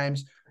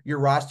sometimes your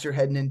roster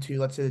heading into,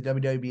 let's say the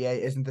WWBA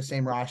isn't the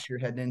same roster you're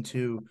heading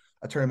into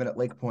a tournament at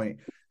Lake Point.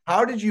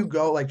 How did you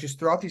go, just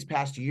throughout these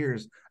past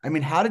years? I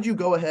mean, how did you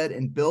go ahead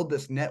and build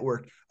this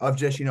network of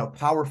just,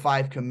 Power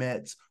Five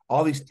commits,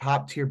 all these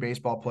top tier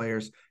baseball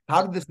players?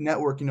 How did this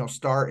network,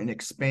 start and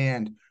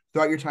expand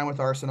throughout your time with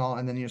Arsenal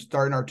and then,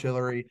 start in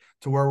artillery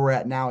to where we're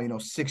at now,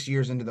 6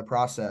 years into the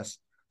process?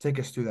 Take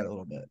us through that a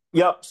little bit.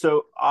 Yep.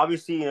 So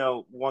obviously,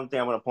 one thing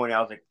I want to point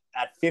out is like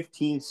at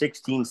 15,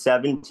 16,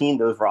 17,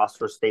 those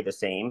rosters stay the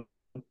same.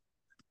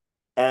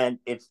 And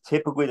it's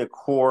typically the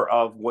core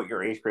of what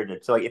your eighth grade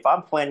did. So like if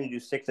I'm planning to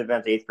do 6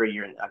 events eighth grade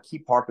year, and I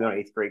keep harping on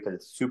eighth grade because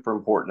it's super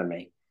important to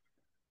me.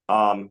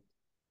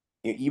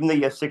 Even though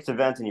you have 6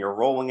 events and you're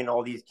rolling in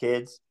all these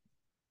kids,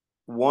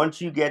 once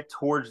you get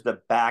towards the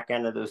back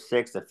end of those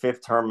 6, the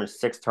 5th tournament,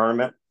 6th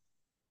tournament,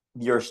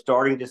 you're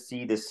starting to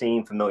see the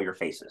same familiar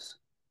faces.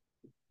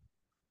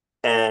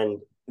 And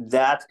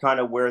that's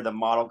kind of where the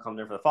model comes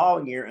in for the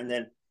following year. And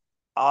then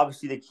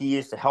obviously the key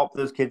is to help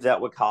those kids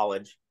out with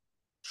college,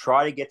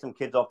 try to get some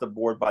kids off the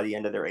board by the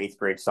end of their 8th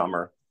grade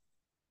summer.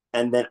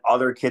 And then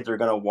other kids are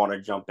going to want to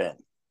jump in.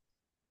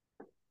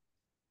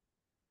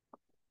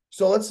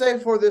 So let's say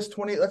for the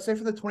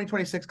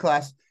 2026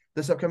 class,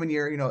 this upcoming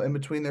year, in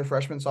between their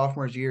freshman,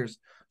 sophomores years.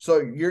 So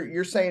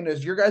you're saying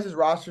is your guys'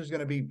 roster is going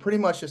to be pretty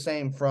much the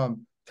same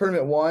from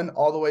tournament 1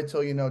 all the way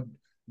till,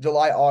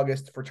 July,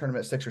 August for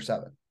tournament 6 or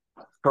 7.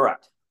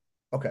 Correct.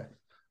 Okay.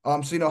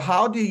 So,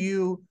 how do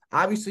you,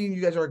 obviously you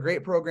guys are a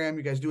great program,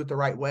 you guys do it the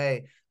right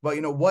way, but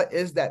what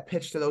is that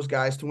pitch to those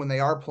guys to when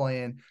they are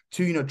playing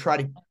to, try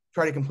to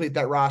try to complete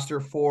that roster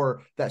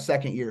for that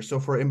second year. So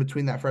for in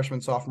between that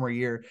freshman sophomore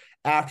year,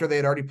 after they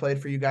had already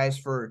played for you guys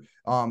for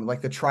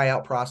like the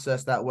tryout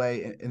process that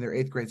way in their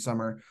 8th grade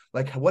summer,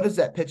 like what is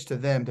that pitch to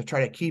them to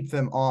try to keep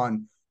them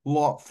on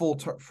full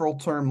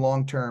term,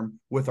 long term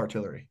with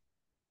artillery?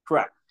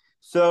 Correct.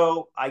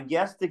 So I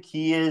guess the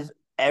key is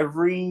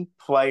every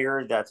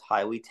player that's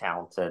highly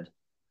talented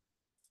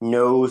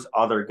knows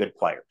other good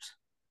players.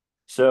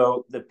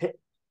 So the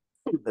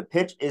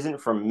pitch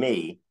isn't from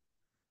me.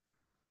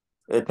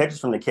 The pitch is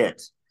from the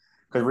kids.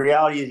 Because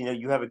reality is,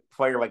 you have a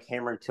player like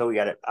Cameron Tilley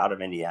out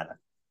of Indiana.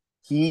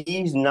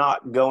 He's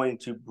not going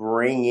to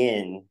bring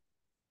in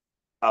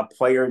a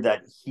player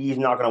that he's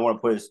not going to want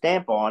to put his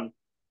stamp on,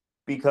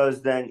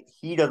 because then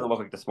he doesn't look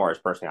like the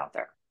smartest person out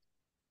there.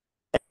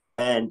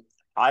 And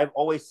I've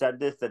always said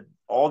this, that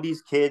all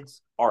these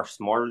kids are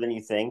smarter than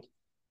you think,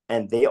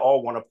 and they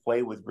all want to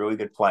play with really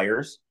good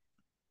players.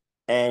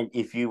 And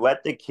if you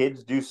let the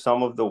kids do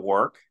some of the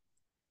work,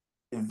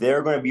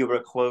 they're going to be able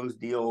to close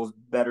deals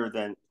better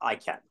than I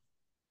can.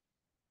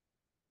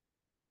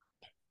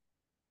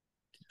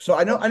 So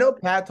I know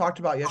Pat talked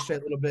about yesterday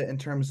a little bit in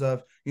terms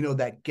of,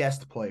 that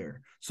guest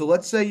player. So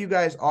let's say you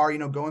guys are,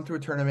 going through a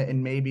tournament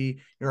and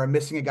maybe you're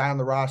missing a guy on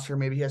the roster,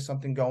 maybe he has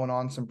something going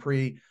on, some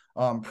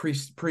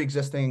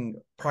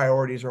pre-existing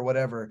priorities or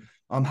whatever.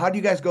 How do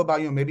you guys go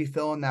about, maybe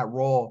filling that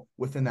role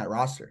within that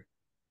roster?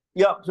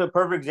 Yeah, so a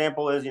perfect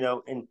example is,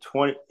 in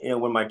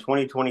when my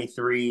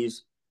 2023s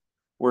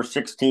were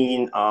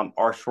 16,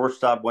 our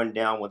shortstop went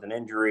down with an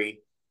injury.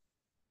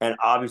 And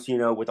obviously,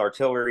 with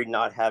artillery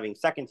not having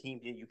second team,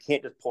 you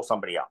can't just pull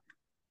somebody up.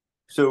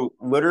 So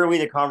literally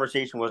the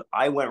conversation was,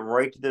 I went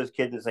right to those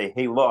kids and say,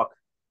 hey, look,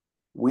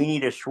 we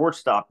need a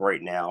shortstop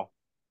right now.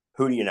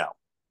 Who do you know?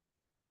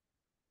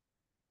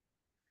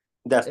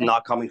 That's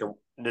not coming to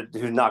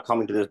who's not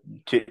coming to this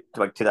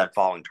to that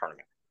following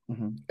tournament.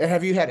 Mm-hmm. And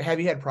have you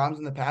had problems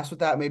in the past with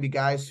that? Maybe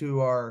guys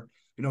who are,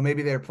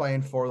 maybe they're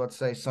playing for, let's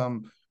say,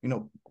 some,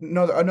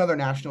 another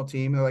national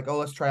team. They're like, oh,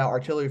 let's try out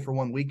artillery for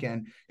one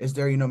weekend. Is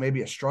there,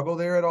 maybe a struggle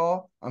there at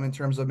all? In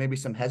terms of maybe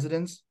some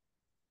hesitance?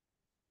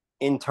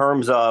 In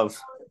terms of,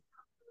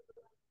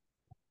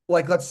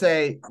 like, let's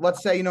say, one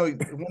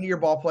of your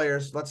ball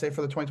players, let's say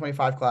for the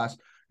 2025 class,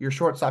 your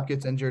shortstop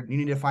gets injured. You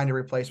need to find a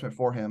replacement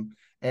for him.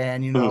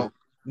 And,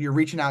 you're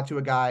reaching out to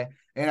a guy.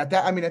 And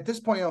at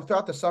this point,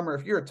 throughout the summer,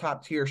 if you're a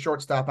top tier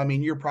shortstop,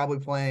 you're probably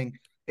playing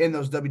in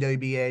those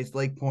WWBAs,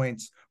 Lake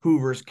Points,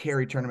 Hoovers,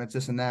 Carry tournaments,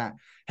 this and that.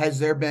 Has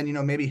there been,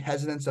 maybe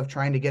hesitance of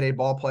trying to get a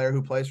ball player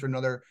who plays for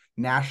another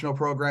national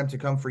program to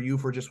come for you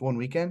for just one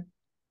weekend?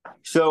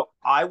 So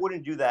I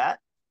wouldn't do that.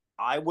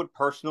 I would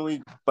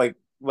personally, like,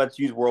 let's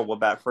use World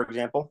Wabat, for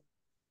example.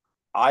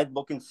 I'd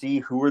look and see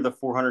who are the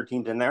 400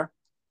 teams in there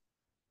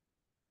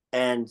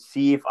and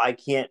see if I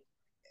can't,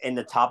 in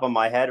the top of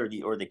my head,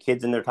 or the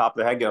kids in their top of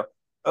their head, go,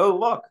 oh,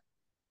 look,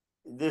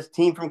 this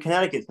team from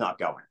Connecticut's not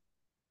going.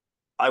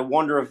 I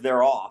wonder if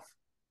they're off.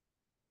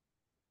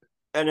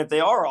 And if they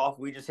are off,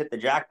 we just hit the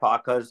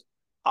jackpot, because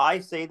I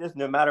say this,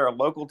 no matter a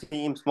local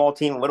team, small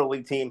team, little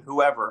league team,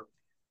 whoever,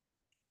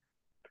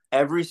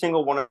 every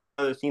single one of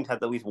those teams has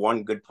at least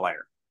one good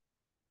player.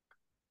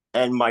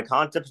 And my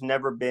concept's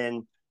never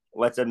been,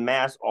 let's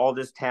amass all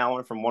this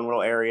talent from one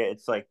little area.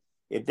 It's like,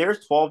 if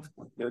there's 12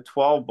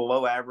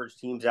 below average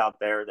teams out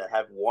there that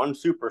have one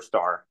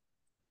superstar,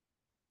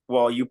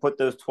 well, you put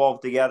those 12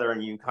 together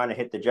and you kind of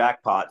hit the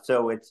jackpot.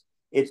 So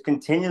it's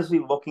continuously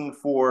looking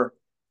for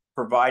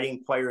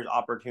providing players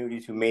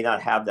opportunities who may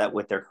not have that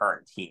with their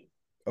current team.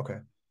 Okay.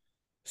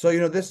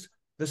 So, this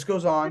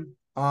goes on.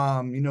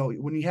 When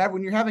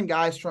you're having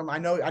guys from, I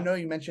know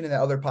you mentioned in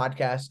that other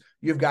podcast,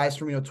 you have guys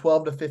from,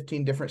 12 to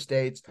 15 different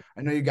states.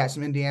 I know you got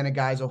some Indiana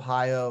guys,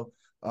 Ohio,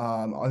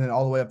 and then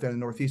all the way up there in the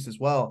Northeast as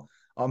well.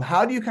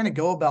 How do you kind of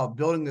go about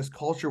building this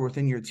culture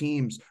within your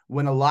teams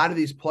when a lot of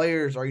these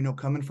players are,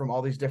 coming from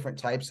all these different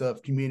types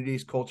of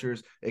communities,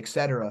 cultures, et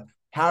cetera?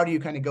 How do you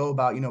kind of go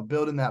about,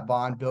 building that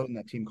bond, building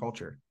that team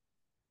culture?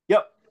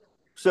 Yep.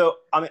 So,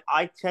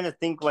 I tend to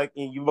think, like,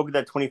 you look at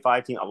that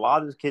 25 team, a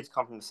lot of those kids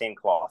come from the same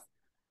cloth.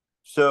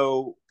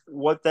 So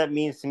what that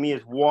means to me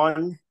is,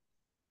 one,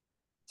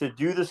 to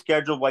do the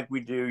schedule like we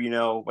do,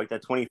 like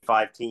that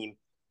 25 team,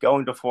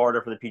 going to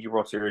Florida for the PG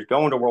World Series,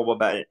 going to World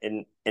Wabat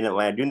in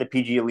Atlanta, doing the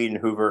PG Elite in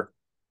Hoover,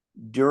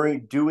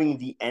 doing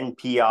the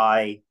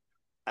NPI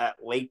at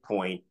Lake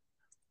Point.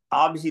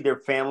 Obviously, their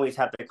families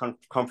have to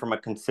come from a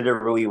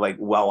considerably, like,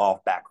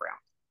 well-off background.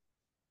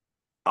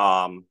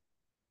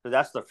 So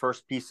that's the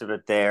first piece of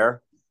it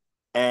there.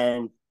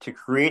 And to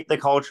create the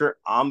culture,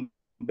 I'm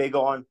big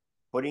on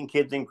putting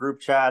kids in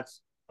group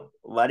chats,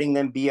 letting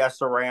them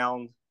BS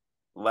around,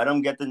 let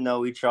them get to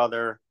know each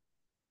other.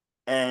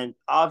 And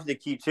obviously the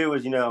key too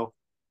is,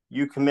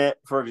 you commit,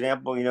 for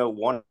example,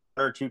 one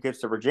or two kids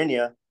to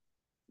Virginia,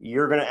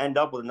 you're going to end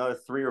up with another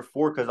 3 or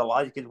 4, because a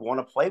lot of these kids want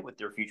to play with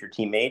their future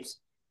teammates,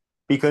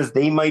 because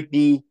they might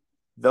be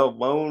the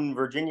lone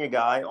Virginia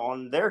guy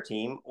on their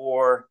team,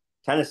 or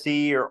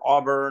Tennessee or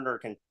Auburn or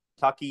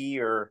Kentucky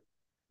or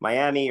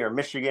Miami or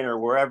Michigan or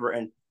wherever.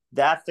 And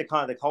that's the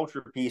kind of the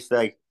culture piece.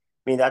 Like,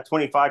 mean, that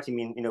 25 team,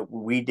 I mean,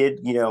 we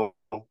did,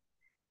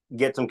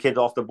 get some kids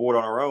off the board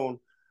on our own,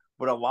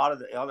 but a lot of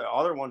the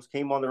other ones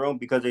came on their own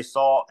because they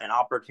saw an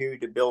opportunity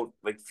to build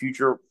like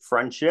future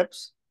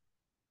friendships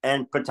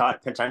and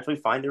potentially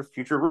find their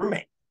future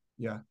roommate.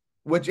 Yeah.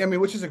 Which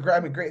is a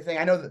great thing.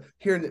 I know that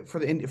here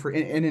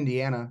in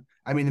Indiana,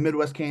 I mean, the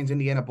Midwest Canes,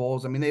 Indiana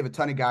Bulls. I mean, they have a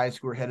ton of guys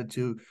who are headed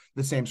to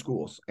the same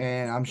schools,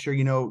 and I'm sure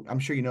you know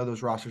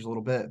those rosters a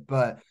little bit.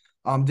 But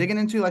digging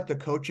into like the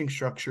coaching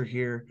structure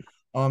here.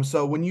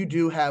 So when you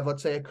do have,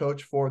 let's say, a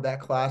coach for that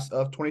class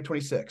of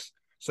 2026,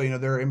 so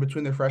they're in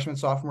between their freshman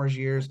sophomores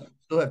years,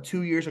 still have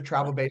 2 years of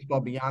travel baseball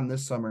beyond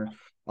this summer.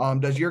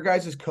 Does your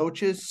guys'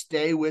 coaches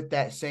stay with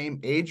that same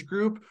age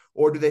group,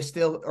 or do they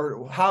still,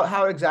 or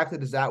how exactly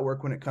does that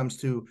work when it comes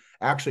to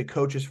actually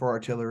coaches for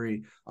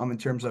artillery, in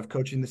terms of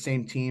coaching the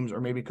same teams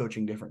or maybe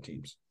coaching different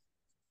teams?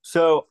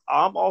 So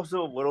I'm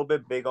also a little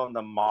bit big on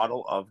the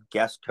model of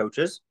guest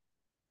coaches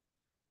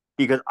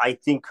because I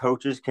think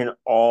coaches can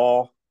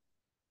all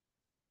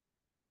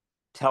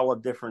tell a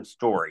different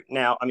story.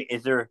 Now, I mean,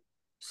 is there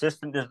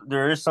system?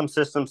 There is some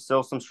system,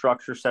 still some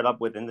structure set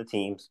up within the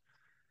teams.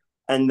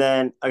 And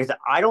then, like I said,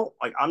 I don't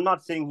like. I'm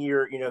not sitting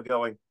here,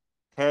 going,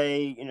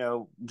 "Hey,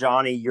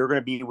 Johnny, you're going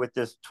to be with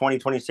this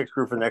 2026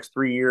 group for the next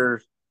 3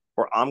 years,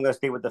 or I'm going to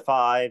stay with the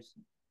fives."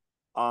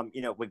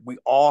 We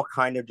all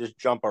kind of just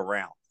jump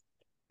around,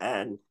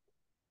 and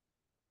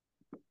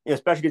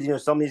especially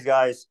because some of these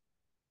guys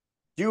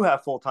do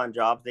have full time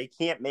jobs, they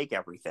can't make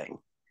everything.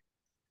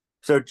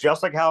 So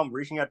just like how I'm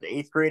reaching out to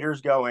eighth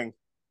graders, going,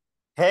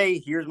 "Hey,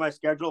 here's my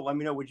schedule. Let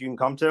me know what you can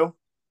come to."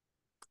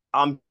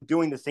 I'm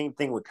doing the same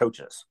thing with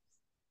coaches.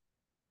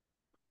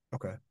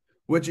 Okay.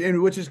 Which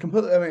is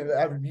completely,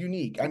 I mean,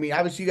 unique. I mean,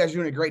 obviously you guys are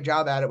doing a great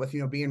job at it with,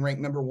 being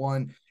ranked number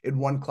one in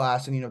one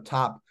class and,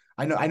 top.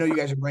 I know you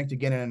guys are ranked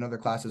again in another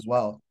class as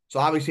well. So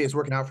obviously it's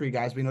working out for you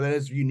guys, but that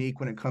is unique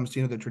when it comes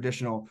to, the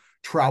traditional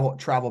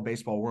travel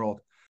baseball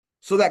world.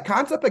 So that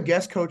concept of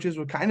guest coaches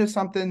was kind of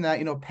something that,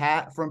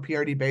 Pat from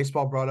PRD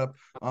Baseball brought up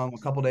a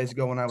couple days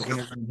ago when I was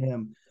interviewing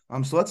him.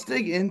 So let's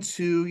dig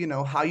into,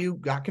 how you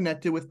got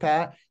connected with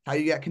Pat, how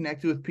you got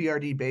connected with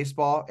PRD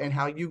Baseball, and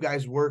how you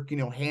guys work,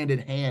 hand in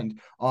hand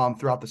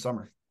throughout the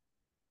summer.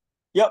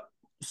 Yep.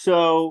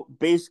 So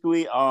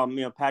basically,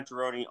 Pat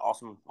Gironi,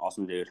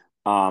 awesome dude.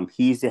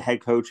 He's the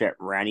head coach at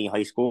Ranney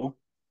High School,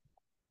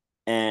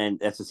 and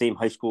that's the same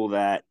high school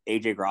that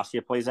AJ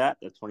Gracia plays at.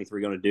 That's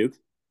 23 going to Duke.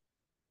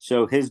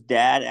 So his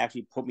dad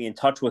actually put me in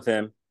touch with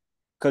him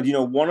because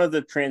one of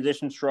the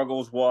transition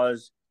struggles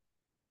was,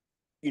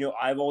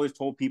 I've always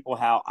told people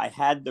how I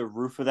had the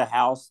roof of the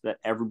house that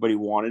everybody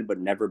wanted, but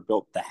never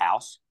built the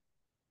house.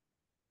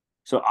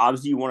 So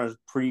obviously, you want a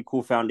pretty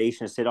cool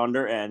foundation to sit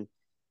under. And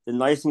the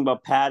nice thing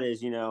about Pat is,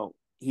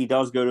 he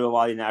does go to a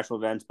lot of the national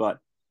events, but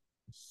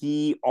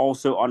he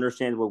also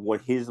understands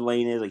what his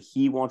lane is. Like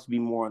he wants to be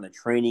more on the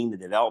training, the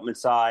development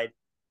side.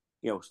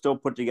 Still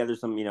put together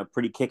some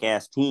pretty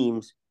kick-ass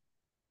teams,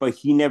 but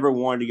he never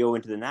wanted to go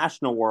into the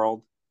national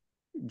world.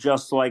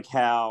 Just like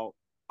how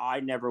I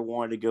never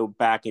wanted to go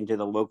back into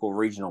the local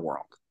regional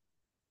world.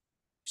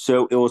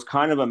 So it was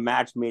kind of a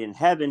match made in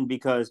heaven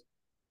because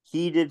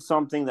he did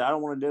something that I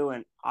don't want to do,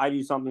 and I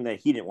do something that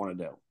he didn't want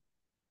to do.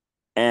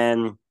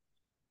 And,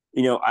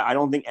 I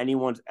don't think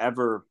anyone's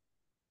ever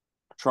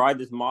tried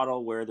this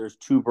model where there's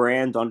two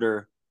brands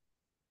under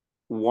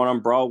one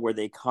umbrella where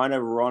they kind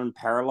of run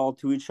parallel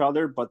to each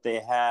other, but they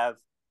have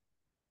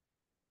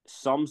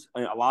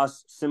a lot of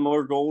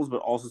similar goals,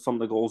 but also some of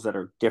the goals that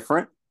are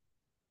different.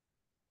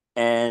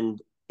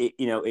 And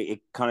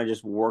it kind of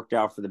just worked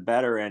out for the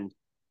better. And,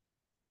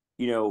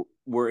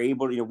 we're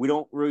able to, we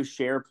don't really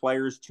share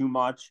players too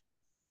much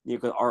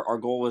because our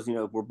goal is,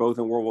 we're both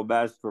in World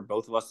Best for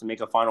both of us to make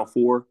a Final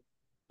Four.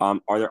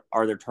 Are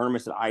there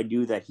tournaments that I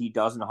do that he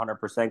doesn't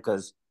 100%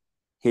 because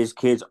his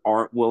kids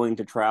aren't willing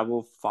to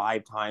travel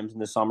 5 times in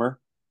the summer.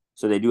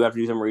 So they do have to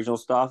do some regional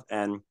stuff.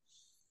 And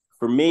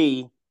for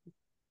me,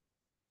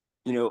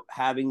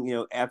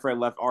 having, after I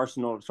left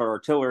Arsenal to start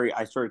artillery,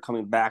 I started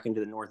coming back into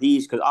the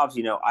Northeast because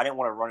obviously, I didn't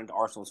want to run into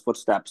Arsenal's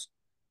footsteps,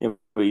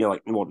 well,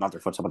 not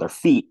their footsteps, but their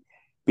feet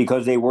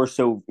because they were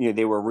so,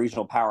 they were a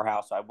regional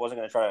powerhouse. So I wasn't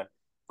going to try to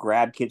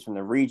grab kids from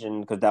the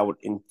region because that would,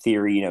 in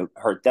theory,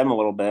 hurt them a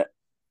little bit.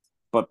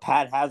 But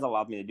Pat has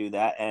allowed me to do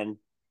that. And,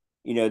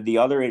 the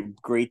other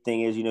great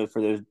thing is,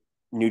 for those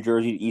New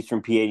Jersey,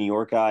 Eastern PA, New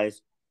York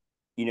guys,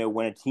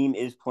 when a team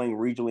is playing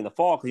regionally in the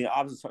fall, because,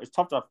 obviously it's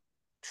tough to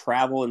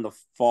travel in the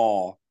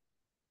fall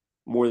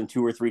more than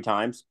 2 or 3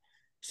 times.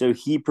 So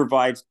he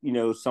provides,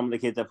 some of the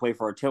kids that play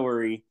for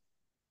artillery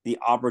the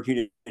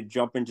opportunity to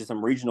jump into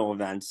some regional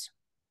events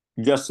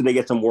just so they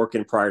get some work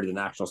in prior to the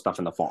national stuff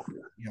in the fall.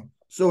 Yeah.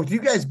 So with you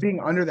guys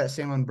being under that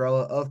same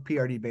umbrella of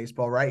PRD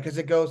baseball, right? Because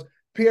it goes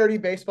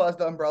PRD baseball as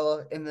the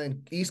umbrella, and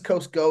then East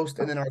Coast Ghost,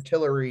 and then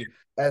artillery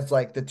as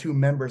like the two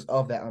members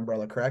of that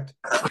umbrella, correct?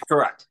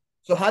 Correct.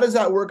 So how does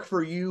that work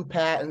for you,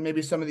 Pat, and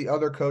maybe some of the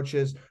other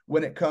coaches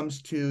when it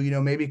comes to,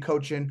 maybe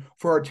coaching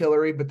for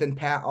artillery, but then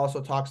Pat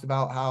also talks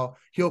about how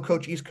he'll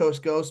coach East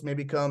Coast Ghost,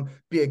 maybe come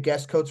be a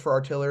guest coach for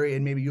artillery,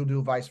 and maybe you'll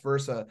do vice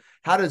versa.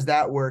 How does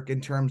that work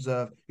in terms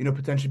of,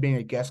 potentially being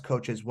a guest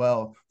coach as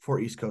well for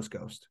East Coast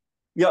Ghost?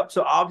 Yep.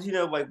 So obviously,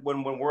 like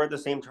when we're at the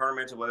same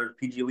tournaments, whether it's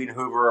PG Elite and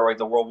Hoover or like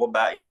the World Will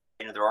Bat,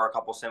 there are a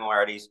couple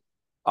similarities.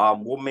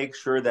 We'll make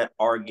sure that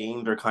our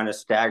games are kind of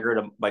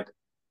staggered, like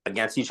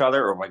against each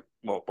other, or like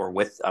or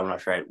with. I'm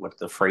not sure what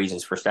the phrase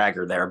is for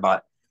staggered there,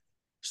 but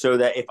so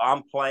that if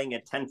I'm playing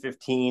at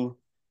 10:15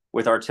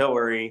 with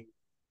artillery,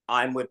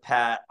 I'm with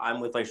Pat, I'm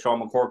with like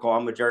Sean McCorkle,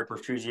 I'm with Jared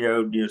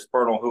Perstruzio,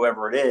 Spurnal,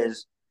 whoever it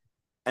is,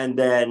 and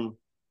then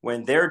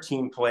when their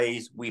team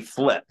plays, we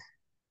flip.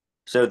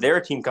 So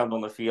their team comes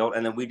on the field,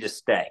 and then we just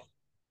stay.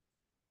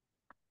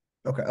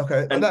 Okay.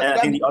 Okay. And I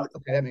think the other,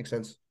 Okay, that makes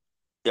sense.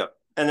 yeah.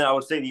 And then I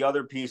would say the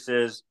other piece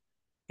is,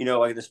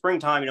 like in the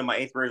springtime, my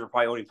eighth graders are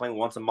probably only playing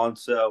once a month.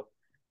 So,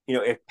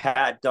 if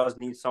Pat does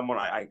need someone,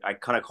 I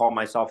kind of call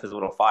myself his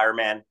little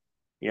fireman.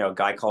 A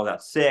guy calls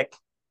out sick,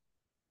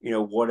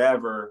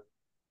 whatever.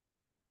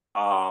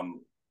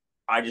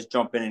 I just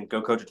jump in and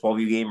go coach a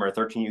 12U game or a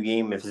 13U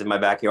game if it's in my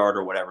backyard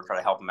or whatever, try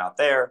to help him out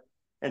there.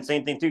 And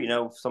same thing too,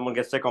 if someone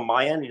gets sick on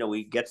my end,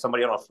 we get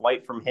somebody on a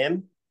flight from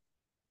him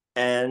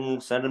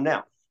and send him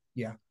down.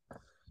 Yeah.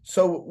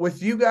 So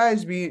with you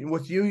guys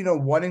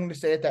wanting to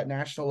stay at that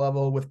national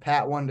level, with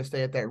Pat wanting to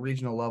stay at that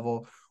regional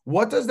level,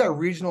 what does that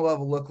regional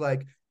level look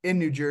like in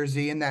New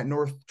Jersey, in that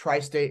North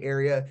Tri-State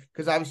area?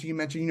 Because obviously you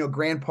mentioned,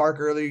 Grand Park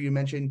earlier. You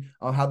mentioned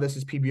how this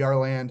is PBR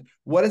land.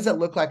 What does it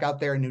look like out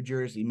there in New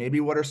Jersey?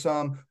 Maybe what are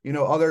some,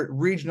 other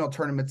regional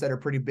tournaments that are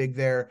pretty big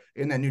there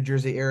in that New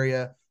Jersey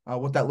area?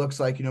 What that looks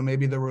like,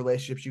 maybe the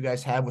relationships you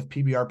guys have with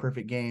PBR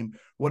Perfect Game.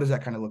 What does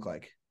that kind of look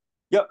like?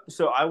 Yep.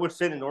 So I would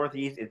say the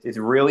Northeast, it's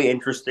really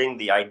interesting,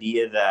 the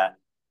idea that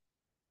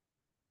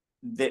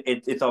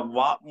it's a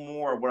lot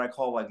more what I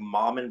call like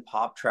mom and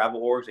pop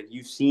travel orgs. Like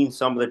you've seen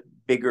some of the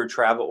bigger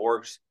travel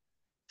orgs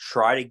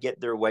try to get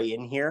their way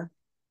in here,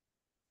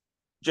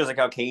 just like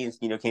how Canes,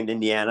 came to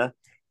Indiana,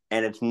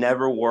 and it's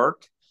never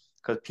worked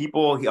because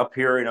people up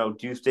here,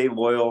 do stay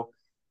loyal.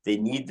 They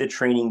need the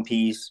training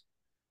piece.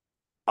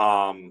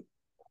 Um,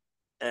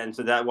 and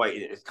so that way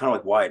it's kind of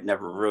like why it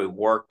never really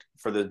worked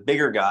for the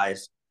bigger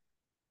guys.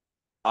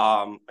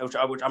 Which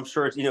I'm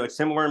sure it's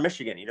similar in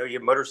Michigan. You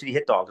have Motor City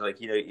Hit Dogs. Like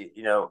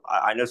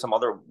I know some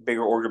other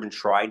bigger orgs have been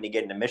trying to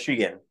get into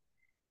Michigan,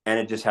 and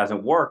it just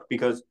hasn't worked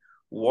because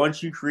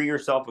once you create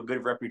yourself a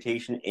good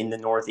reputation in the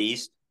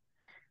Northeast,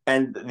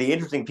 and the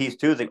interesting piece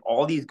too is like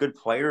all these good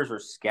players are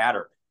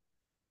scattered.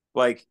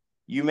 Like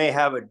you may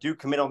have a Duke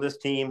commit on this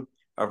team,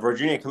 a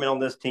Virginia commit on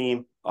this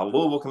team, a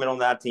Louisville commit on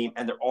that team,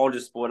 and they're all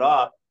just split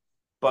up.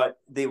 But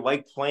they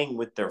like playing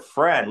with their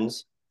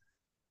friends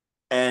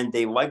and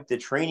they like the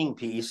training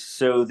piece,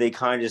 so they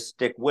kind of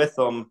stick with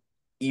them,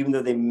 even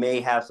though they may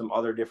have some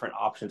other different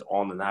options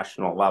on the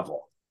national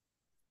level.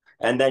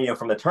 And then,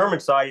 from the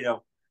tournament side,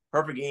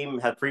 Perfect Game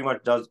has pretty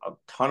much does a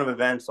ton of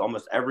events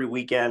almost every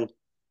weekend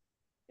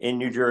in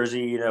New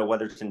Jersey,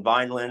 whether it's in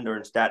Vineland or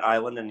in Staten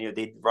Island, and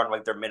they run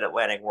like their Mid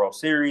Atlantic World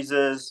Series,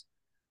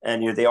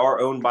 and they are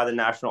owned by the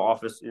national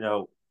office,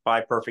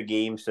 by Perfect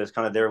Games, so it's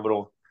kind of their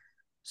little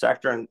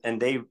sector,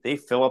 and they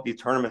fill up these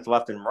tournaments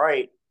left and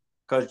right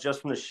because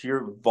just from the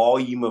sheer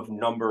volume of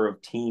number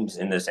of teams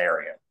in this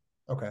area.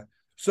 Okay.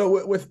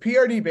 So with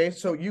PRD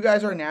base, so you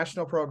guys are a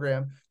national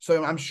program,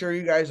 so I'm sure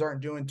you guys aren't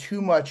doing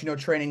too much,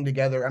 training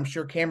together. I'm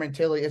sure Cameron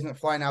Tilley isn't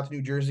flying out to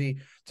New Jersey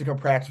to come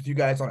practice with you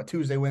guys on a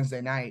Tuesday, Wednesday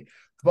night.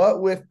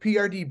 But with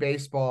PRD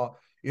baseball,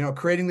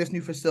 creating this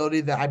new facility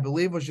that I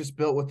believe was just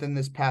built within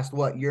this past,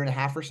 year and a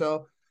half or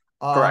so.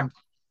 Correct.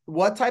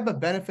 What type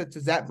of benefits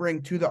does that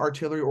bring to the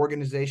artillery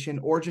organization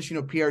or just,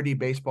 PRD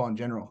baseball in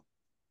general?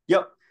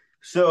 Yep.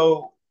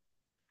 So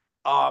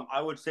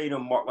I would say,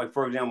 Mark, like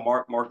for example,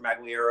 Mark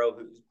Magliero,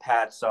 who's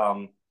Pat's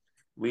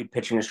lead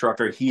pitching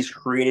instructor, he's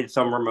created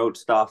some remote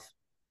stuff,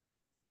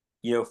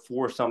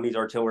 for some of these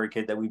artillery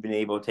kids that we've been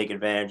able to take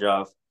advantage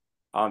of.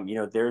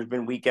 There's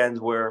been weekends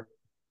where,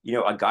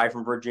 a guy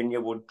from Virginia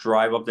will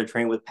drive up the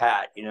train with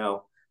Pat. I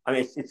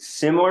mean, it's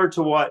similar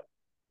to what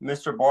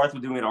Mr. Barth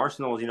was doing at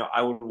Arsenal.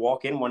 I would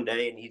walk in one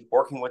day and he's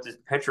working with this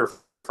pitcher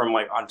from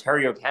like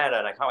Ontario, Canada,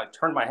 and I kind of like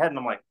turned my head and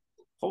I'm like,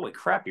 holy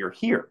crap, you're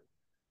here.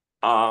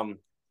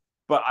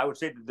 But I would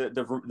say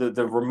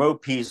the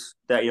remote piece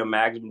that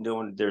Mag's been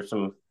doing, there's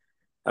some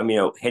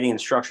hitting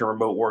instruction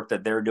remote work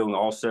that they're doing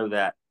also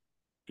that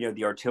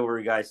the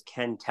artillery guys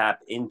can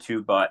tap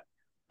into. But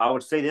I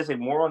would say this, like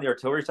more on the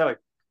artillery side, like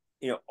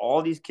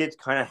all these kids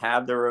kind of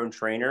have their own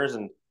trainers,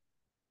 and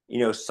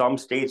some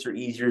states are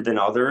easier than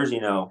others.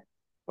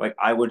 Like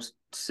I would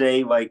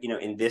say, like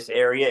in this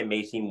area, it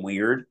may seem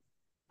weird,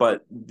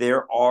 but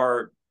there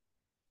are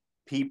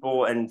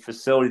people and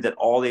facilities that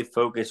all they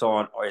focus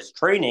on is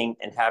training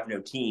and have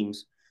no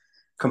teams,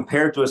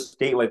 compared to a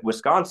state like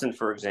Wisconsin,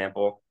 for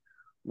example,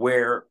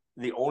 where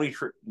the only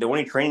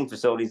training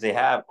facilities they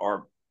have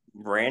are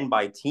ran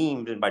by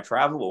teams and by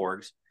travel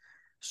orgs.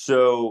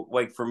 So,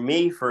 like for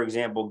me, for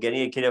example,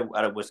 getting a kid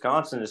out of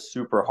Wisconsin is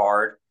super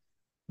hard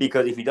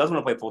because if he does want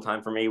to play full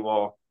time for me,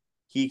 well,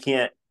 he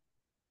can't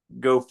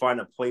go find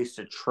a place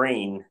to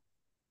train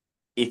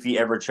if he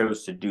ever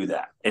chose to do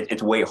that.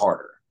 It's way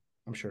harder.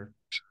 I'm sure.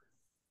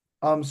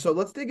 So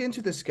let's dig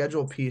into the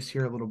schedule piece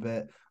here a little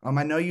bit.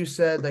 I know you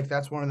said like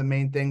that's one of the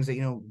main things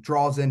that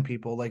draws in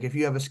people. Like if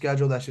you have a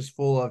schedule that's just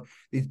full of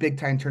these big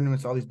time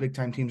tournaments, all these big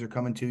time teams are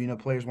coming to,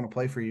 players want to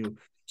play for you.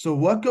 So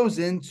what goes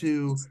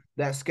into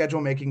that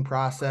schedule making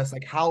process?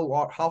 Like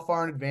how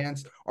far in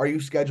advance are you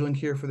scheduling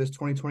here for this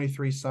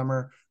 2023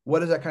 summer? What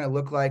does that kind of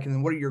look like? And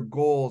then what are your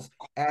goals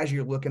as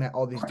you're looking at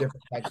all these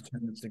different types of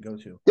tournaments to go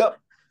to? Yep.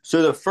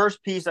 So the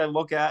first piece I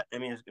look at,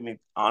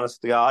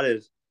 honest to God,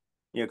 is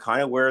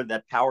kind of where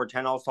that Power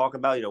 10 I was talking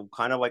about,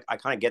 kind of like I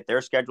kind of get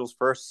their schedules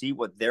first, see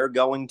what they're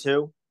going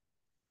to,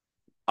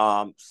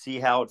 see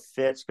how it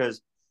fits.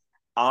 Because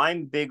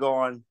I'm big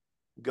on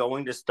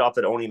going to stuff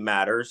that only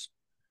matters.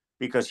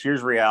 Because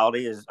here's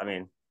reality is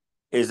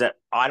that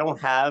I don't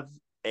have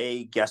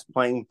a guest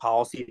playing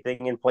policy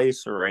thing in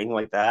place or anything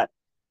like that.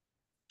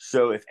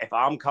 So if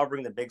I'm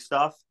covering the big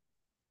stuff,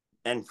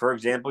 and for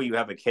example, you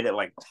have a kid at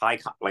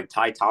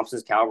Ty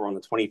Thompson's caliber on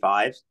the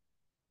 25s,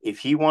 if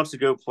he wants to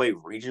go play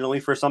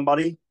regionally for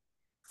somebody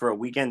for a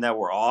weekend that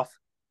we're off,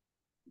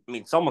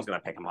 someone's going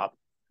to pick him up.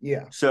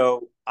 Yeah.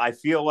 So I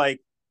feel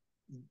like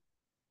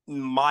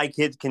my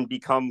kids can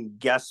become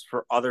guests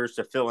for others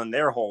to fill in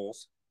their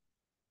holes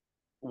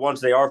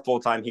once they are full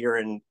time here,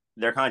 and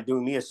they're kind of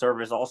doing me a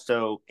service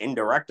also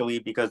indirectly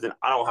because then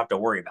I don't have to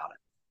worry about it.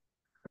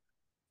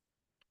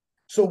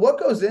 So what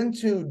goes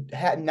into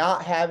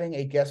not having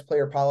a guest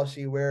player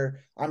policy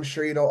where I'm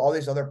sure, all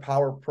these other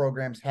power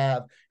programs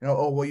have,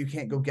 oh, well, you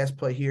can't go guest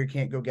play here,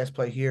 can't go guest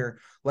play here.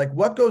 Like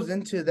what goes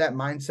into that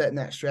mindset and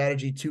that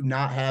strategy to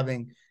not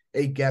having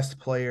a guest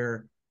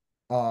player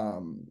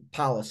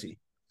policy?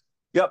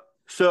 Yep.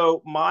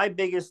 So my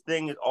biggest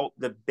thing is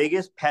the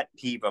biggest pet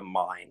peeve of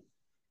mine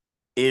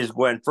is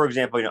when, for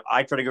example,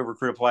 I try to go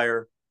recruit a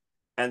player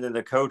and then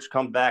the coach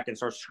comes back and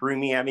starts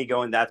screaming at me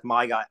going, that's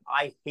my guy.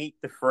 I hate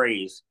the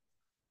phrase,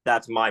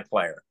 that's my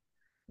player.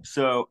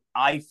 So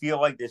I feel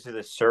like this is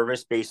a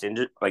service-based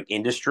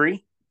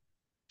industry.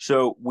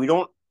 So we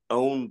don't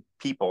own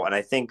people. And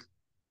I think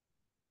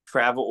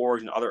travel orgs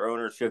and other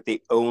owners feel like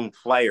they own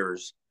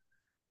players,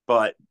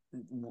 but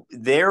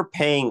they're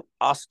paying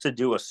us to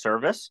do a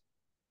service.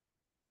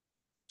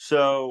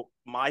 So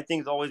my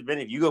thing's always been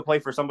if you go play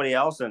for somebody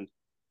else and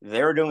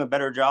they're doing a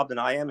better job than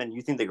I am and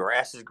you think the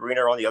grass is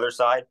greener on the other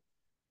side,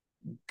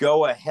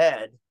 go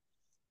ahead.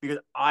 Because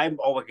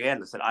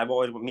again, I've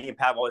always, me and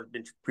Pat have always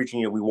been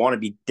preaching, we want to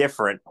be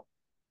different.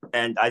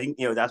 And I think,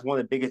 that's one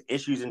of the biggest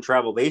issues in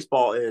travel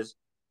baseball is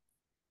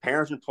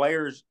parents and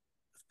players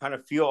kind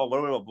of feel a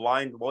little bit of a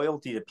blind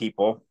loyalty to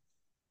people.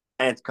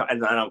 And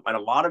a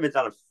lot of it's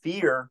out of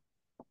fear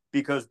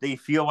because they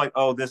feel like,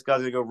 oh, this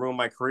guy's going to go ruin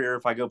my career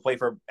if I go play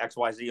for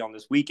XYZ on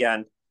this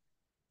weekend.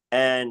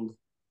 And,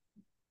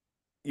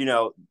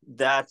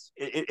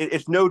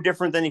 it's no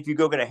different than if you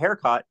go get a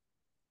haircut.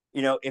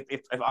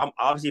 If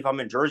I'm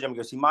in Jersey, I'm going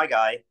to go see my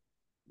guy.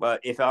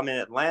 But if I'm in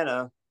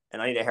Atlanta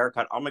and I need a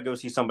haircut, I'm going to go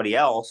see somebody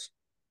else.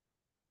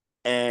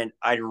 And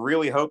I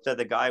really hope that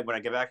the guy, when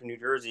I get back to New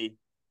Jersey,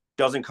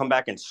 doesn't come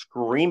back and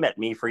scream at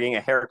me for getting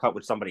a haircut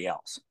with somebody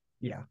else.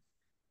 Yeah.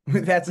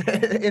 That's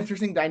an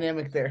interesting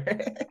dynamic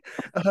there.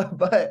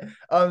 But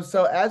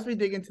so as we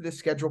dig into the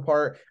schedule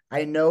part,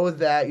 I know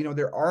that,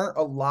 there aren't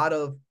a lot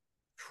of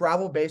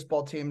travel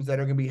baseball teams that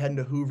are going to be heading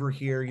to Hoover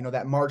here,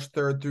 that March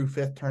 3rd through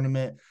 5th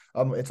tournament.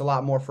 It's a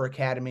lot more for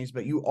academies,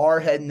 but you are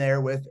heading there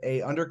with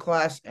a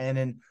underclass and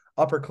an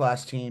upper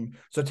class team.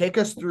 So take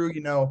us through,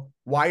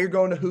 why you're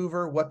going to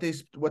Hoover, what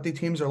the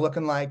teams are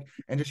looking like,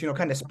 and just,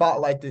 kind of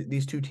spotlight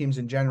these two teams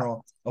in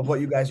general of what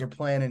you guys are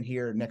planning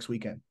here next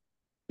weekend.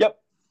 Yep.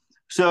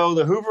 So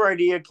the Hoover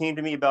idea came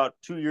to me about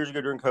 2 years ago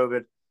during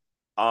COVID.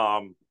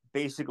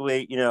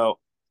 Basically,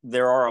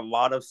 there are a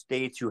lot of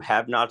states who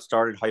have not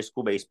started high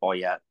school baseball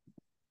yet.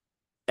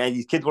 And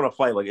these kids want to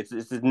play. Like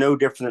it's no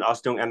different than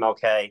us doing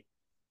MLK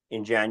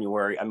in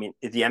January.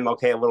 Is the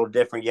MLK a little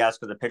different? Yes,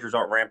 because the pitchers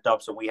aren't ramped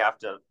up. So we have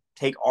to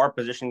take our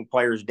positioning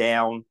players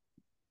down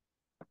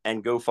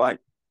and go find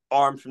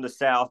arms from the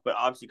South. But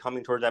obviously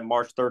coming towards that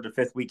March 3rd to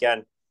 5th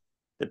weekend,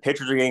 the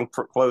pitchers are getting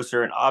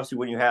closer. And obviously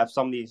when you have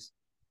some of these,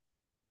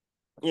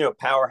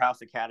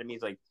 powerhouse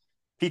academies like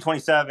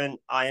P27,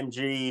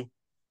 IMG,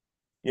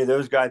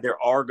 those guys,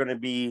 there are going to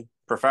be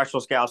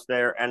professional scouts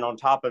there. And on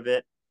top of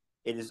it,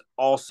 it is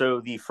also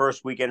the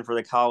first weekend for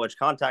the college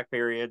contact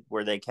period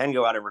where they can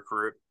go out and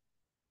recruit.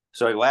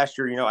 So last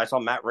year, I saw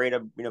Matt Rada,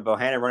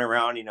 Bohannon running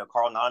around,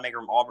 Carl Nonemaker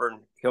from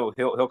Auburn,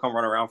 he'll come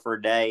run around for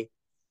a day.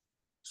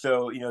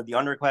 So, the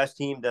underclass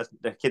team,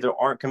 the kids that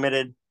aren't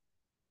committed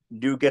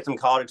do get some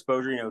college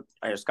exposure.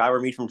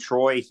 Skyward Mead from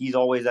Troy, he's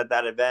always at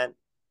that event.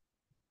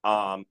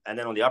 And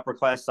then on the upper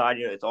class side,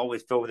 it's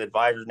always filled with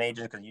advisors and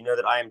agents because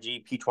that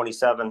IMG,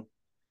 P27,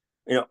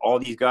 all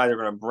these guys are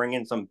going to bring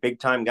in some big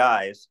time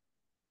guys.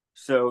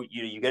 So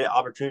you get an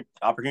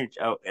opportunity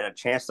and a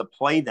chance to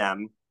play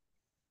them.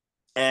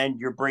 and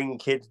you're bringing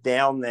kids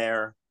down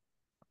there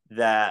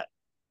that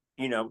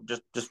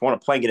just want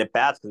to play and get at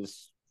bats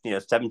because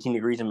 17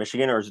 degrees in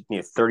Michigan or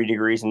 30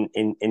 degrees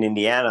in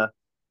Indiana,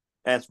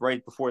 and it's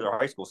right before their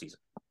high school season.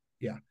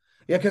 Yeah.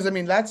 Yeah, because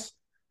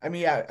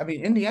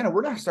Indiana,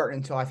 we're not starting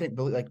until I think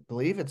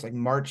believe it's like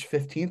March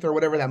 15th or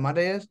whatever that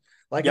Monday is.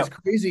 Like it's Yep.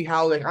 crazy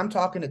how like I'm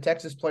talking to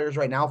Texas players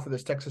right now for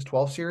this Texas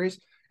 12 series,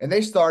 and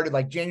they started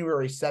like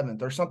January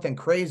 7th or something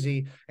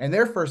crazy, and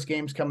their first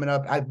game's coming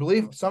up. I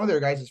believe some of their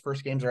guys'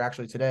 most games are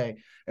actually today,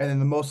 and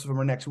then most of them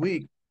are next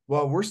week.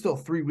 Well, we're still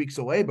 3 weeks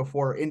away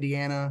before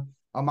Indiana.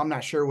 I'm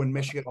not sure when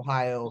Michigan,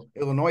 Ohio,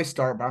 Illinois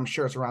start, but I'm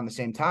sure it's around the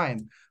same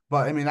time.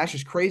 But I mean, that's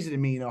just crazy to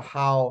me,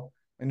 how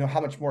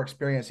much more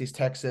experience these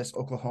Texas,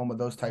 Oklahoma,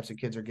 those types of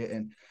kids are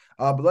getting.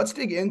 But let's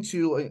dig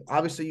into,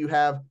 obviously you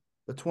have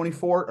the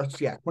 24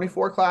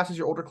 classes,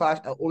 your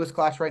oldest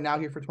class right now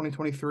here for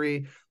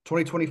 2023,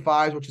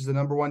 2025, which is the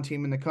number one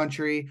team in the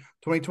country,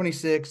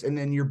 2026, and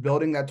then you're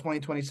building that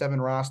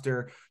 2027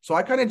 roster. So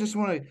I kind of just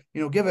want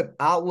to, give an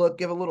outlook,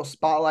 give a little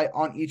spotlight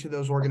on each of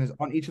those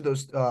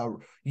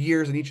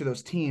years and each of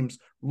those teams.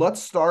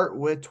 Let's start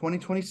with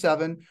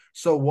 2027.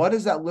 So what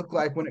does that look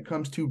like when it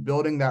comes to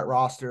building that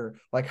roster?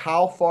 Like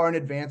how far in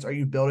advance are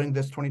you building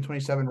this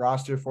 2027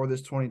 roster for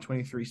this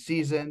 2023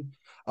 season?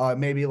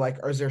 Maybe like,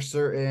 is there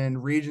certain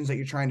regions that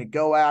you're trying to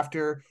go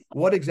after?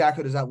 What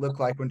exactly does that look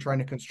like when trying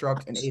to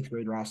construct an eighth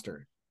grade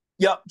roster?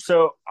 Yep.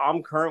 So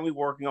I'm currently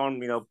working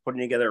on, putting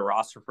together a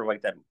roster for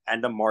like that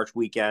end of March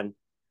weekend.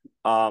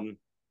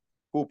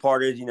 Cool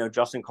part is,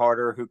 Justin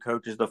Carter, who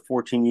coaches the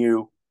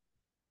 14U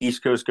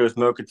East Coast Goes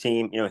Mocha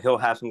team, he'll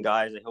have some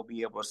guys that he'll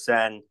be able to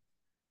send.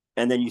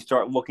 And then you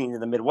start looking into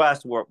the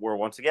Midwest where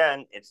once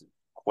again, it's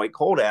quite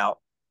cold out.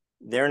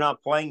 They're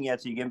not playing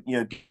yet. So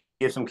you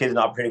give some kids an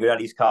opportunity to go down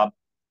to East Cobb.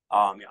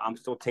 I'm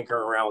still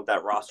tinkering around with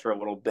that roster a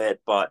little bit,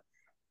 but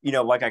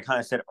like I kind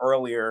of said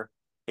earlier,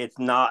 it's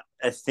not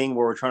a thing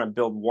where we're trying to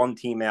build one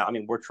team out. I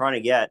mean, we're trying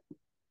to get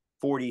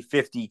 40,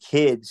 50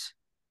 kids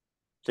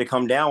to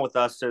come down with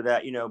us so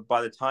that,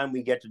 by the time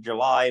we get to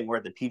July and we're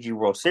at the PG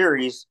World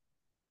Series,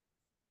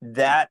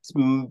 that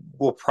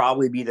will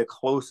probably be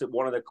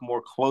one of the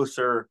more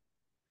closer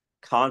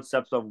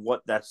concepts of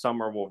what that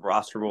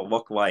roster will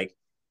look like.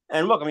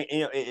 And look, I mean,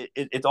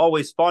 it's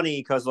always funny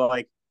because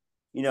like,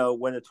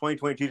 when the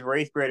 2022 were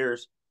eighth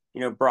graders,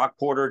 Brock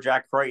Porter,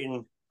 Jack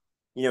Crichton,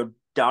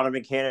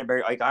 Donovan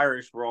Canterbury, Ike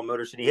Irish were all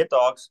Motor City Hit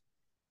Dogs,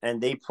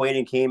 and they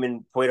came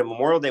and played a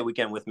Memorial Day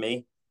weekend with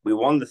me. We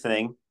won the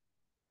thing,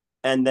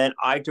 and then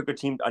I took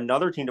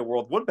another team to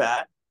World Wood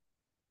Bat,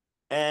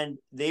 and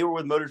they were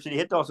with Motor City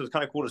Hit Dogs. So it was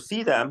kind of cool to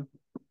see them.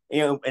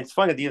 It's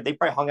funny they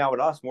probably hung out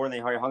with us more than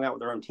they hung out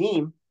with their own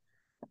team.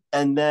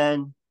 And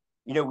then,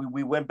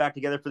 we went back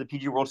together for the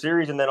PG World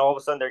Series, and then all of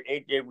a sudden,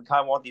 we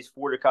kind of want these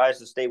four guys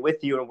to stay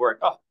with you, and we're like,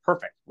 oh,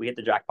 perfect, we hit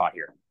the jackpot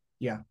here.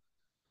 Yeah.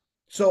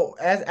 So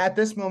at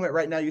this moment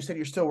right now, you said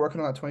you're still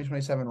working on that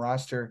 2027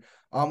 roster.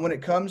 When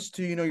it comes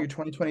to, your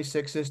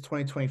 2026s,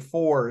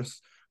 2024s,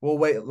 we'll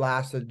wait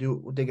last to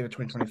dig into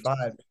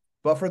 2025.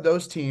 But for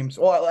those teams,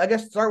 well, I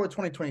guess start with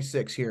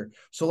 2026 here.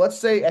 So let's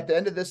say at the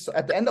end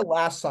of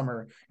last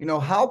summer,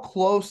 how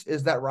close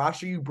is that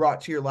roster you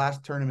brought to your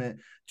last tournament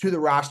to the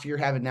roster you're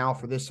having now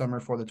for this summer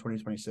for the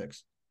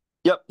 2026?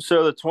 Yep.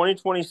 So the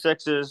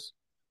 2026s,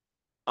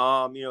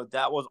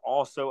 that was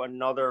also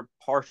another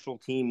partial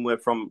team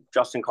from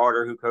Justin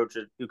Carter, who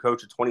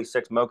coached a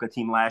 26 Mocha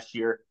team last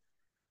year.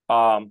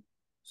 So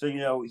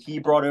he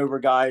brought over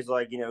guys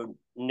like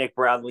Nick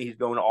Bradley, who's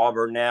going to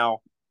Auburn now.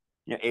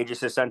 Ajay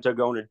Sacento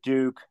going to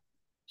Duke.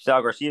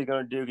 Sal Garcia is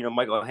going to Duke.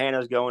 Michael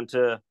Hanna's going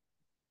to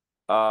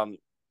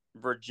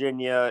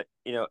Virginia.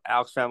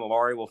 Alex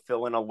Familari will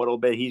fill in a little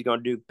bit. He's going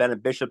to Duke.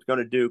 Bennett Bishop's going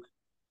to Duke.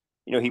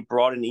 He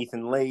brought in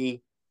Ethan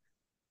Lee.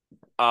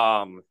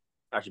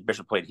 Actually,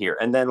 Bishop played here.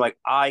 And then, like,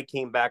 I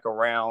came back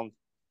around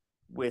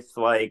with,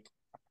 like,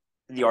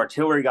 the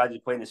artillery guys who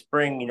played in the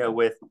spring,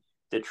 with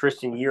the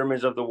Tristan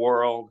Yearmans of the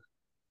world.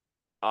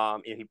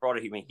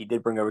 He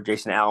did bring over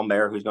Jason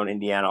Allenbear, who's going to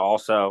Indiana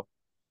also.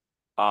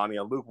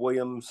 Luke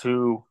Williams,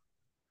 who,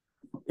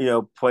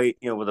 played,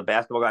 was a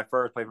basketball guy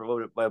first, played for a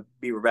little bit by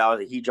Beaver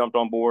Valley. He jumped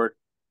on board.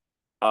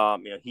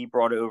 He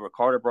brought over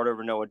Carter, brought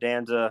over Noah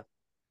Danza.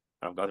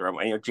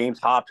 James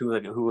Hopp,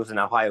 who was an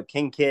Ohio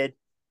King kid.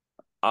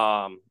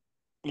 So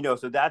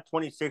that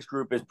 26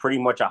 group is pretty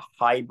much a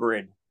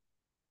hybrid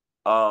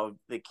of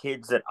the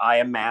kids that I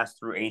amassed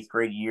through eighth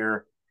grade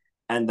year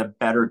and the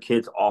better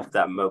kids off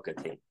that Mocha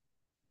team.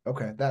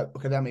 Okay,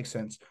 that makes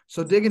sense.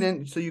 So digging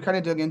in, so you kind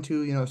of dug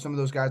into, some of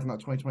those guys on that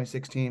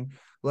 2026 team.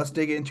 Let's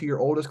dig into your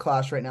oldest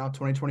class right now,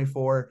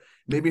 2024.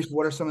 Maybe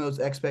what are some of those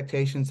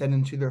expectations heading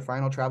into their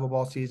final travel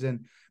ball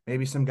season?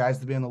 Maybe some guys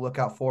to be on the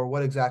lookout for.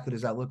 What exactly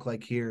does that look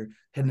like here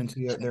heading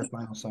into their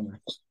final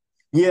summer?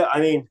 Yeah, I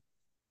mean,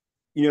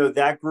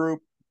 that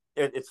group,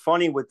 it's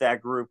funny with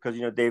that group because,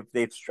 I'm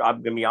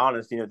going to be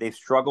honest, they've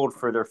struggled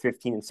for their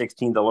 15 and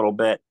 16th a little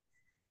bit.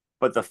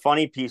 But the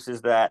funny piece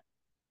is that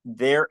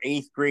their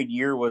eighth grade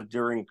year was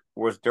during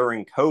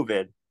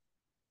COVID.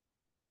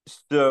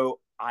 So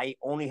I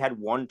only had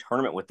one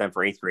tournament with them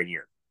for eighth grade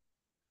year.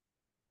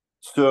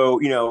 So,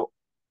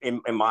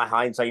 in my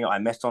hindsight, I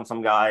missed on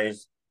some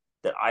guys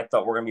that I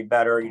thought were going to be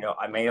better.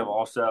 I may have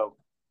also,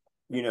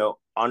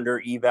 under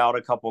evaled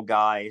a couple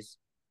guys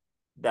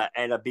that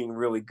end up being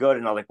really good.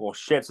 And I was like, well,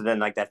 shit. So then,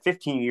 like that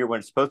 15-year when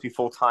it's supposed to be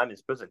full time,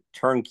 it's supposed to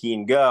turnkey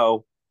and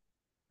go.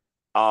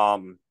 I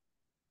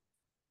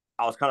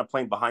was kind of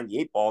playing behind the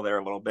eight ball there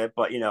a little bit.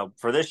 But,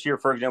 for this year,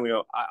 for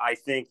example, I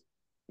think,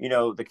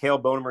 the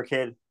Cale Bonemer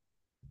kid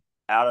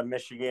out of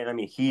Michigan, I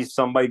mean, he's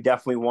somebody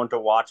definitely one to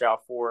watch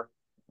out for.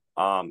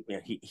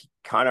 He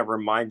kind of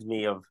reminds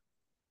me of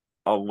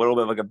a little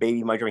bit like a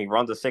baby Mike. I mean, he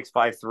runs a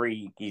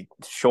 6.53. His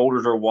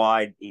shoulders are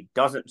wide. He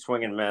doesn't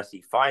swing and miss.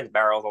 He finds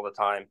barrels all the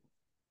time.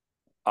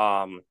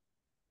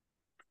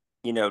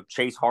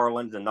 Chase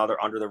Harlan's another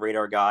under the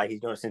radar guy. He's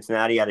going to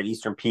Cincinnati out of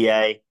Eastern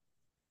PA.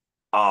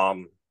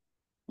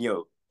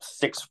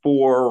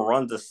 6'4",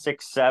 runs a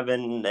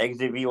 6'7",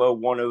 exit velo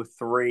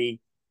 103.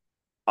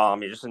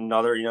 He's just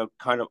another,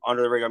 kind of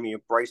under the radar. I mean,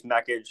 Bryce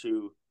Meckage,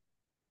 who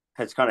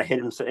has kind of hit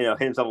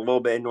himself a little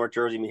bit in North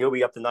Jersey. I mean, he'll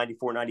be up to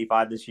 94,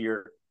 95 this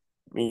year.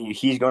 I mean,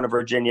 he's going to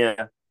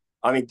Virginia.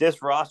 I mean,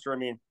 this roster, I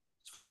mean,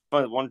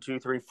 1, 2,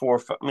 3,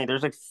 4. I mean,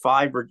 there's like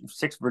 5 or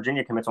 6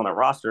 Virginia commits on that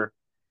roster,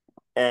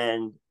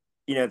 and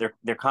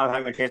they're kind of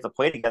having a chance to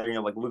play together.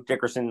 Like Luke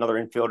Dickerson, another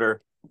infielder.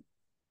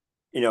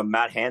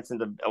 Matt Hansen,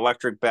 the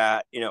electric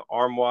bat.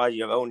 Arm wise,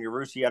 you have Owen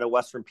Yarusi out of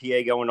Western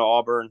PA going to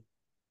Auburn.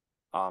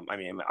 I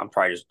mean, I'm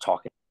probably just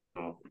talking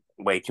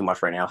way too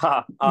much right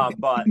now.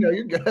 But No,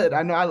 you're good.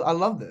 I know. I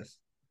love this.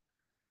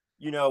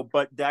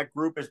 But that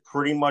group is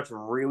pretty much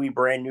really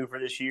brand new for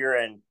this year.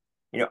 And,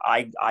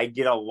 I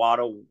did a lot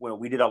of,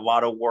 we did a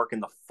lot of work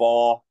in the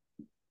fall.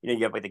 You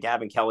have like the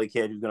Gavin Kelly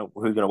kid who's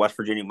going to West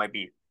Virginia, might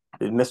be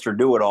Mr.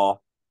 Do It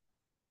All.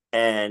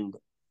 And,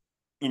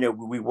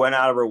 we went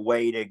out of our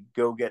way to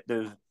go get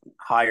those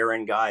higher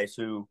end guys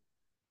who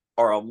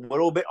are a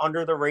little bit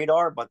under the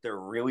radar, but they're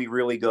really,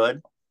 really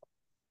good.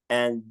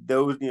 And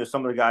those,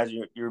 some of the guys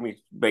you're going to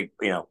be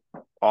like,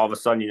 all of a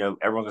sudden,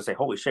 everyone's gonna say,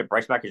 "Holy shit,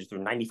 Bryce Mack is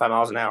through 95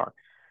 miles an hour,"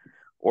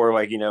 or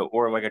like,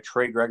 or like a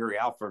Trey Gregory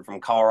Alford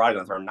from Colorado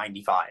going to throw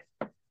 95.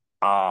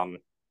 And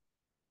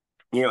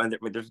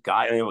there's a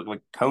guy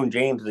like Cone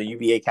James, the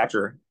UVA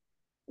catcher,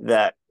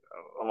 that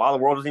a lot of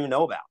the world doesn't even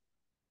know about.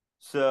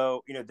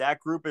 So that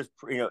group is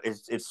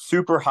it's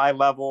super high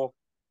level,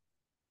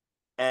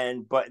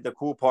 but the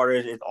cool part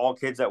is it's all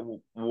kids that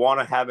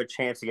want to have a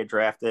chance to get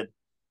drafted,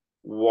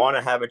 want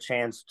to have a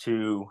chance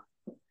to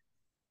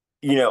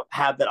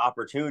have that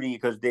opportunity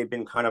because they've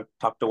been kind of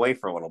tucked away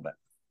for a little bit.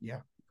 Yeah.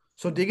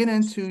 So digging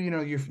into,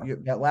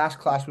 that last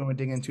class we went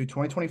digging into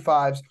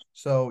 2025s.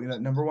 So,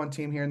 number one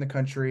team here in the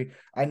country.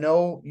 I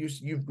know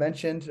you've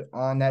mentioned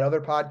on that other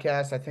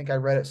podcast, I think I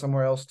read it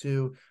somewhere else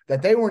too,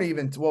 that they weren't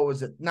even, what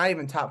was it? Not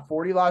even top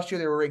 40 last year.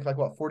 They were ranked like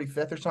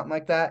 45th or something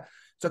like that.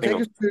 So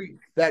take us through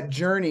that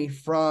journey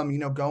from,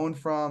 going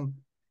from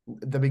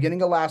the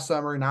beginning of last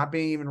summer, not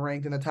being even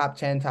ranked in the top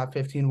 10, top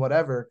 15,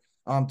 whatever,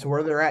 to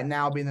where they're at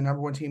now, being the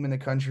number one team in the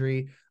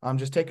country.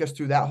 Just take us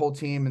through that whole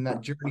team and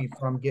that journey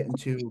from getting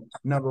to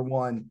number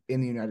one in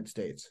the United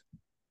States.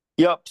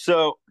 Yep.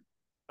 So,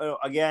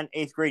 again,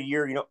 8th grade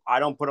year, I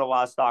don't put a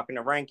lot of stock in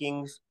the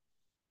rankings,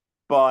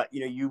 but,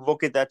 you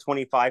look at that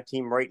 25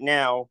 team right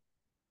now,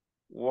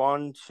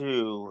 1,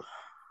 2,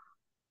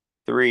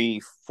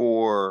 3,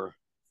 4,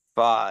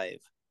 5,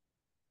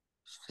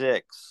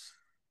 6,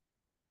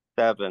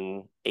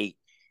 7, 8.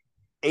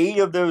 8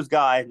 of those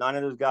guys, 9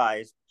 of those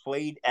guys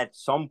played at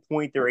some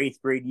point their 8th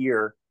grade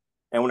year.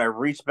 And when I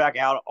reached back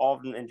out all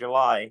of them in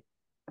July,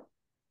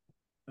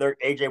 they're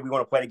AJ, we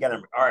want to play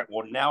together. All right,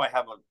 well, now I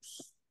have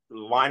a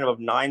lineup of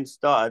 9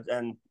 studs.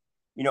 And,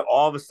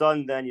 all of a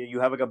sudden then you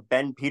have like a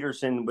Ben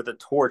Peterson with a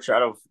torch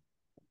out of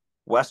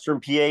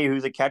Western PA,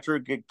 who's a catcher,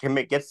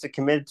 gets to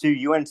commit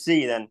to UNC.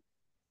 Then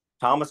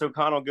Thomas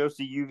O'Connell goes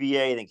to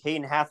UVA. Then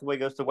Caden Hathaway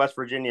goes to West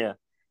Virginia.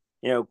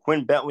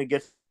 Quinn Bentley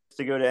gets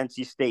to go to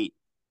NC State.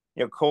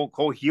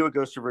 Cole Hewitt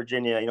goes to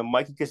Virginia.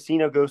 Mikey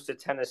Casino goes to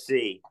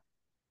Tennessee.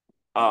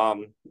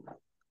 And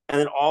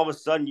then all of a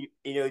sudden,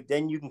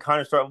 then you can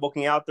kind of start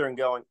looking out there and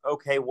going,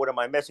 okay, what am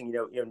I missing?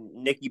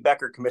 Nikki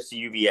Becker commits to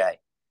UVA.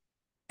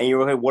 And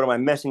you're okay, what am I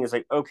missing? It's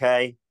like,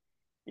 okay,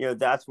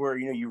 that's where,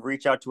 you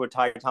reach out to a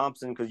Ty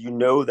Thompson because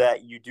that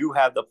you do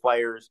have the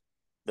players.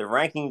 The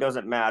ranking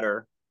doesn't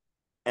matter.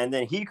 And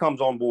then he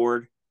comes on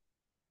board.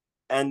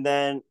 And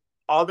then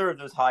other of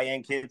those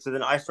high-end kids. So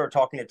then I start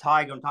talking to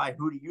Ty, going, Ty,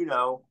 who do you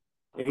know?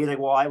 And he's like,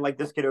 well, I like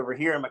this kid over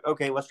here. I'm like,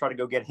 okay, let's try to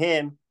go get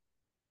him.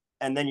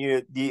 And then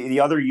the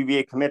other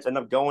UVA commits end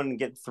up going and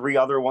get 3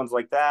 other ones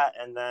like that.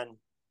 And then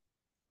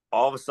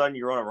all of a sudden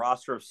you're on a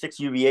roster of 6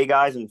 UVA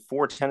guys and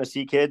 4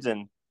 Tennessee kids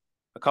and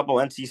a couple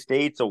NC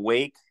States, a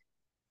Wake,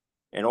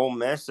 and Ole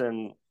Miss,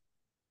 and,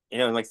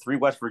 like 3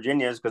 West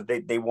Virginias because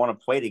they want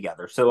to play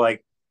together. So,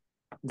 like,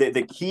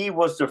 the key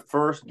was to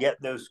first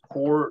get those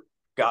core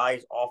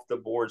guys off the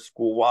board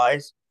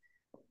school-wise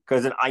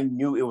because then I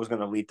knew it was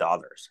going to lead to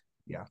others.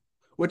 Yeah.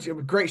 Which is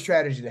a great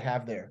strategy to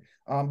have there.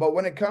 But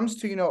when it comes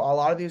to, a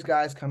lot of these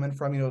guys coming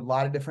from, a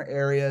lot of different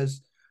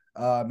areas,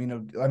 I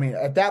mean,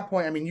 at that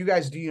point, I mean, you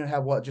guys do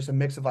have what, just a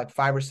mix of like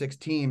 5 or 6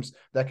 teams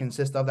that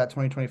consist of that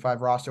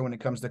 2025 roster when it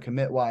comes to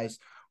commit wise.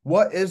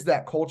 What is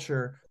that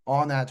culture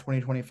on that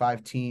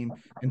 2025 team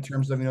in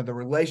terms of, the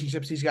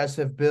relationships these guys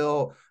have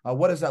built?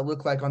 What does that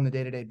look like on the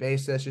day-to-day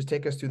basis? Just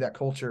take us through that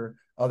culture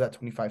of that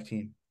 25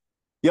 team.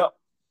 Yep.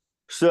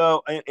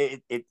 So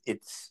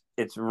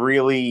it's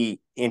really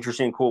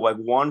interesting and cool. Like,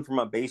 one, from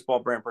a baseball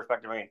brand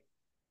perspective, I mean,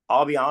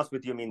 I'll be honest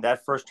with you. I mean,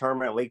 that first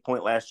tournament at Lake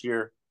Point last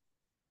year,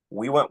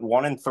 we went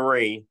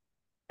 1-3,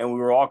 and we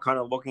were all kind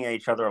of looking at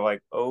each other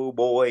like, oh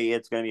boy,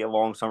 it's going to be a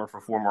long summer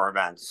for 4 more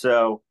events.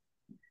 So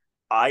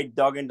I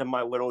dug into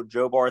my little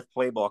Joe Barth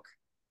playbook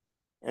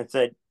and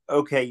said,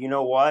 okay, you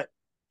know what?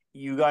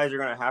 You guys are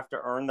going to have to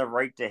earn the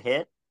right to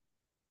hit,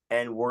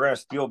 and we're going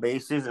to steal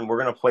bases, and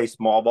we're going to play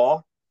small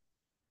ball.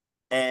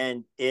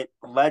 And it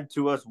led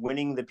to us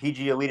winning the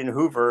PG Elite in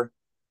Hoover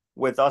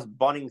with us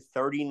bunting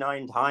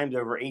 39 times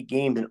over 8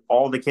 games, and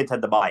all the kids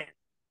had to buy it.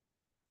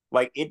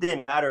 Like, it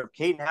didn't matter if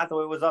Caden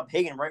Hathaway was up,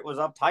 Hagen Wright was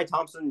up, Ty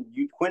Thompson,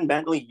 Quinn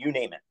Bentley, you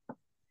name it.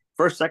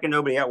 First, second,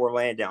 nobody out, we're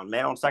laying it down.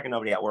 Man on second,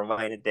 nobody out, we're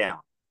laying it down.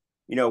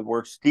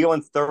 We're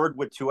stealing third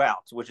with 2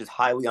 outs, which is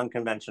highly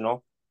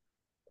unconventional.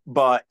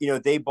 But,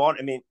 they bought,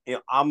 I mean,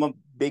 I'm a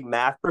big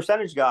math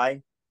percentage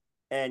guy.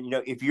 And,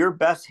 if your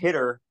best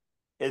hitter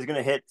is going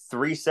to hit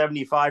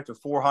 375 to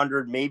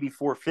 400, maybe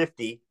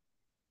 450,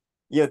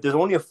 there's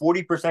only a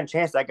 40%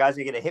 chance that guy's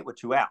going to get a hit with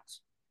 2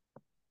 outs.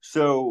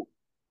 So,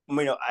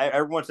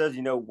 everyone says,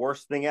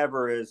 worst thing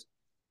ever is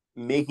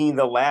making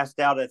the last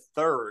out at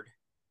third.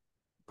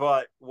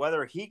 But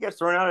whether he gets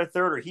thrown out at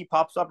third, or he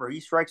pops up, or he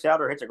strikes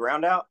out, or hits a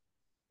ground out,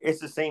 it's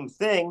the same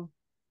thing.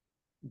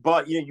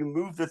 But, you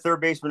move the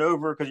third baseman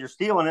over because you're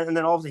stealing it, and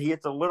then all of a sudden he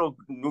hits a little,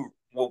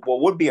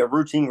 what would be a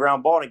routine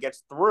ground ball, and it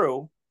gets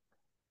through.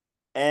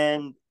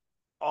 And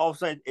all of a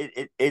sudden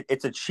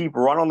it's a cheap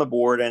run on the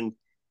board. And,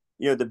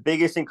 the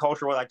biggest thing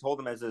culture, what I told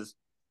them is,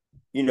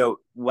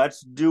 let's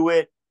do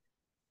it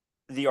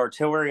the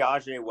artillery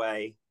Ajay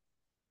way,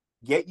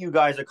 get you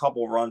guys a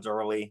couple runs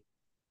early.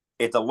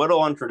 It's a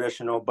little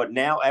untraditional, but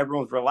now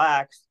everyone's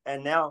relaxed,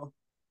 and now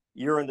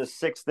you're in the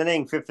 6th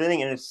inning, 5th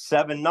inning, and it's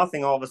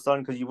 7-0 all of a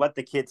sudden because you let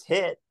the kids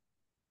hit.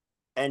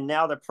 And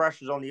now the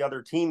pressure's on the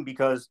other team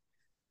because,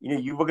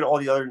 you look at all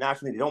the other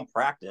national teams, they don't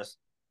practice.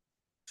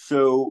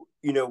 So,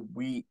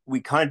 we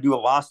kind of do a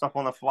lot of stuff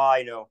on the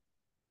fly.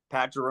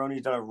 Pat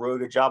Gironi's done a really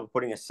good job of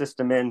putting a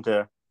system in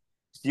to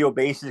steal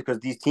bases because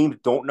these teams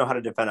don't know how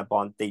to defend a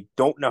bunt. They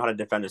don't know how to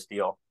defend a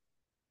steal.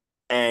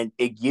 And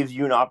it gives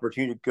you an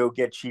opportunity to go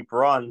get cheap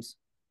runs,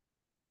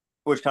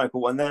 which is kind of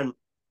cool. And then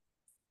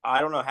I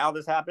don't know how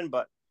this happened,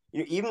 but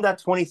even that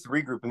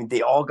 23 group, I mean,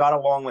 they all got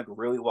along like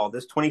really well.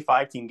 This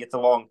 25 team gets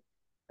along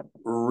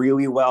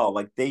really well.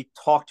 Like, they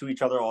talk to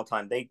each other all the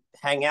time. They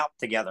hang out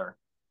together.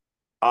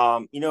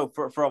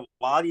 For a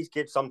lot of these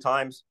kids,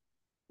 sometimes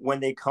when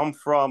they come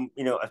from,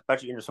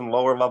 especially into some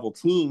lower level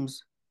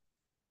teams,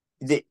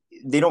 they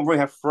don't really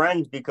have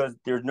friends because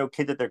there's no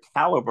kids at their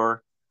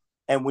caliber.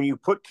 And when you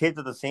put kids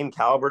of the same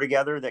caliber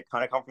together that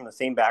kind of come from the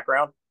same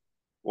background,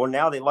 well,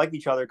 now they like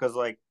each other because,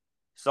 like,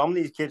 some of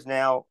these kids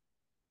now,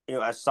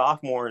 as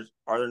sophomores,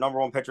 are their number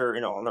one pitcher,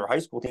 on their high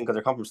school team because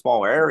they come from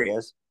smaller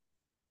areas.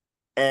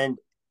 And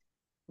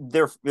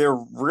their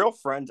real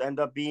friends end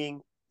up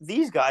being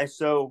these guys.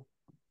 So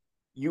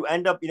you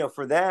end up,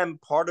 for them,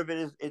 part of it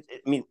is,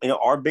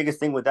 our biggest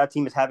thing with that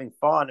team is having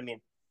fun. I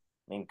mean,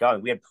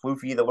 God, we had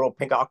Floofy, the little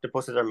pink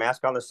octopus, as our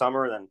mascot in the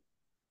summer. And then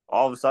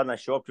all of a sudden I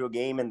show up to a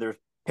game and there's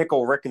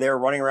Pickle Rick there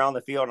running around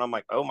the field. And I'm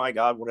like, oh my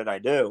God, what did I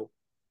do?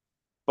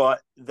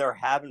 But they're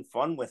having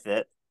fun with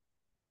it.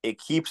 It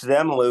keeps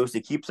them loose.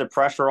 It keeps the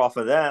pressure off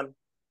of them.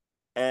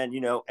 And,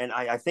 and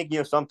I think,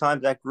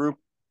 sometimes that group,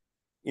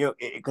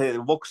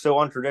 it looks so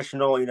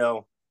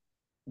untraditional,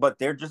 but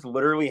they're just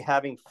literally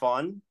having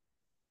fun.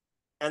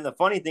 And the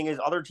funny thing is,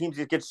 other teams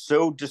just get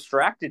so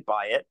distracted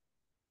by it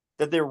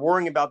that they're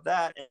worrying about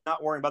that and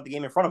not worrying about the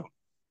game in front of them.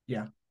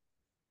 Yeah.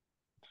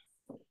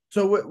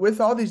 So with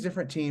all these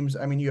different teams,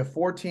 I mean, you have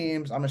 4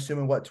 teams. I'm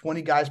assuming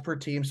 20 guys per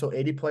team, so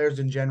 80 players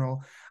in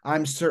general.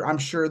 I'm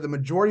sure the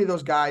majority of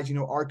those guys,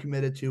 are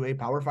committed to a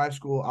Power 5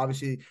 school.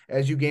 Obviously,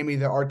 as you gave me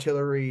the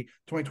Artillery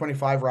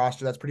 2025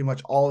 roster, that's pretty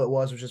much all it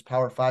was just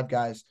Power 5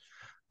 guys.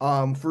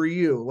 For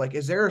you, like,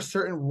 is there a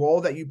certain role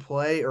that you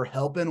play or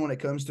help in when it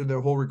comes to the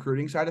whole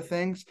recruiting side of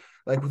things?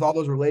 Like, with all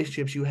those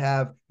relationships you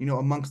have,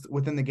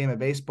 within the game of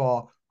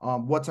baseball,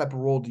 what type of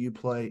role do you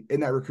play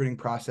in that recruiting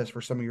process for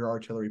some of your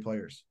Artillery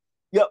players?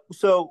 Yep.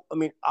 So, I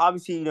mean,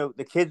 obviously,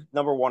 the kids,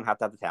 number one, have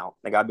to have the talent.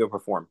 They got to be able to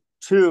perform.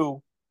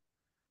 2,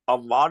 a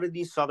lot of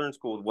these Southern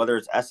schools, whether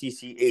it's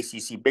SEC,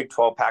 ACC, Big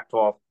 12, Pac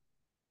 12,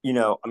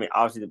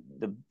 obviously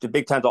the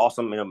Big 10's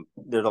awesome.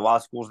 There's a lot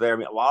of schools there. I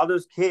mean, a lot of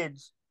those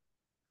kids,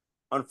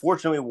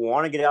 unfortunately,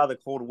 want to get out of the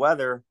cold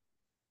weather.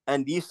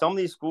 And some of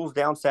these schools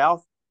down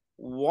south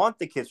want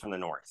the kids from the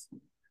north.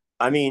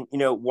 I mean,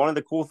 one of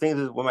the cool things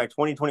is when my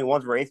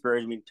 2021s were 8th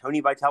graders, I mean,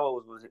 Tony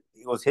Vitello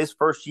was his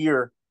first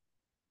year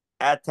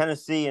at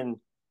Tennessee, and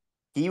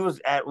he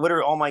was at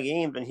literally all my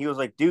games, and he was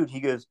like, dude, he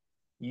goes,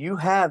 you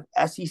have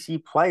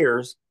SEC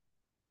players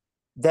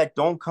that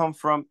don't come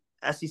from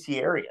SEC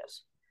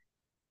areas.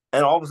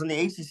 And all of a sudden the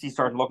ACC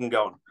starts looking,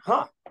 going,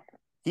 huh,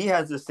 he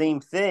has the same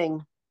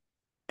thing.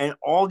 And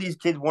all these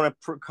kids want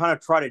to kind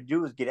of try to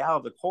do is get out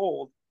of the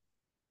cold.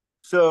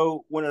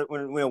 So when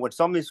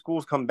some of these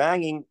schools come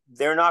banging,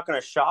 they're not going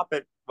to shop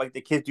it like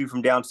the kids do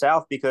from down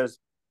south, because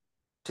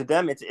to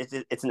them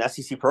it's an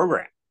SEC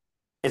program.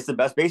 It's the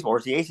best baseball. Or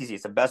it's the ACC.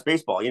 It's the best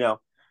baseball. I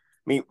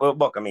mean, well,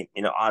 look, I mean,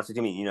 honestly,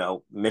 to me,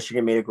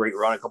 Michigan made a great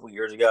run a couple of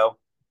years ago.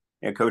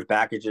 Coach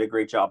Backage did a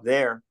great job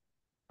there.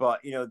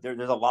 But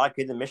there's a lot of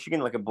kids in Michigan,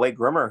 like a Blake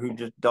Grimmer, who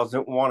just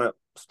doesn't want to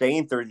stay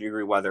in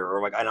 30-degree weather,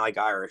 or like I like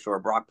Irish or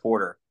Brock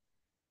Porter.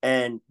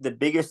 And the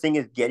biggest thing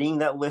is getting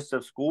that list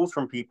of schools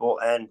from people.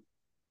 And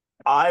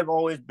I've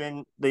always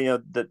been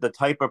the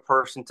type of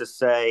person to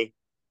say,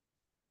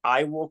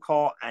 I will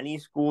call any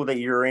school that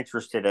you're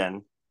interested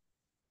in,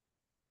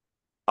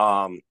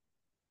 and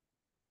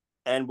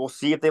we'll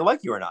see if they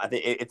like you or not.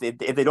 If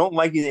they don't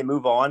like you, they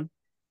move on.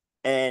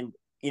 And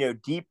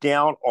deep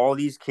down, all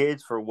these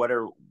kids, for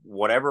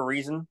whatever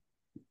reason,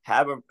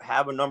 have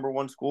a number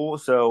one school.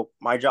 So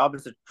my job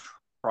is to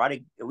try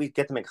to at least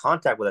get them in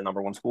contact with a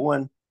number one school.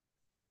 And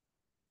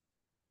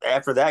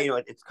after that,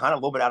 it's kind of a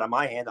little bit out of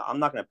my hand. I'm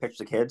not going to pitch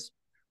the kids.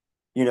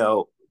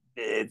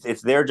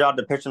 It's their job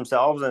to pitch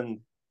themselves, and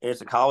it's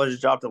the college's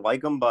job to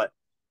like them. But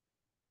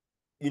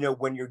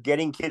when you're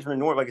getting kids from the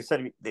north, like I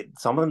said,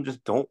 some of them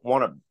just don't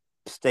want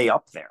to stay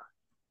up there.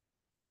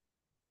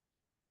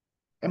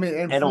 I mean,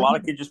 and a lot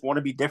of kids just want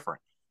to be different.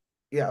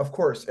 Yeah, of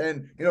course.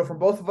 And, from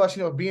both of us,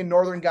 being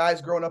northern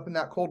guys growing up in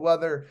that cold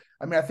weather,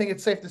 I mean, I think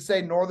it's safe to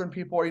say northern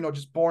people are,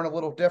 just born a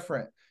little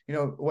different,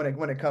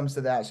 when it comes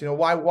to that. So,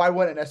 why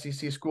wouldn't an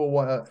SEC school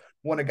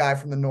want a guy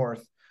from the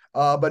north?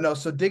 But no,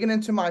 so digging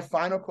into my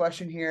final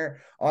question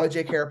here on the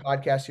JKR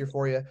podcast here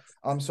for you.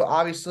 So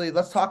obviously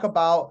let's talk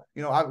about,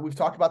 we've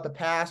talked about the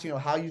past,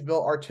 how you've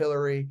built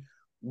artillery.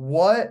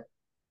 What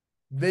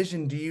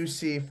vision do you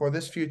see for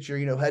this future,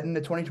 heading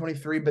to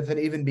 2023, but then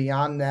even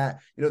beyond that,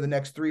 the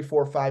next 3,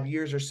 4, 5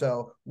 years or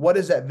so? What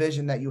is that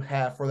vision that you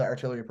have for that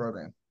artillery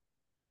program?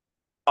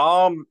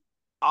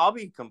 I'll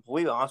be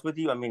completely honest with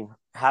you. I mean,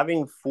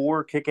 having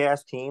 4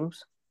 kick-ass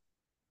teams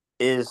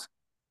is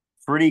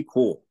pretty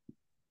cool.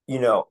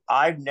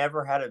 I've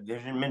never had a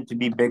vision meant to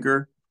be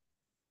bigger,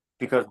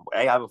 because A,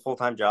 I have a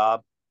full-time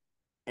job,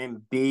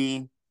 and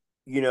B,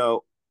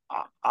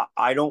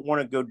 I don't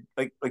want to go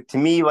like to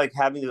me, like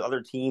having the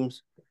other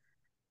teams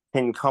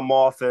can come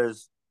off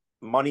as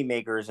money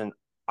makers, and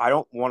I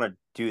don't want to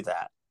do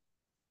that.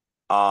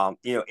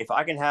 If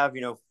I can have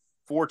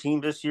 4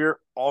 teams this year,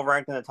 all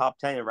ranked in the top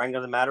 10, and rank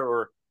doesn't matter,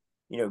 or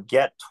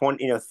get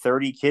 20,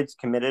 30 kids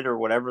committed, or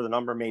whatever the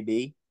number may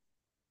be,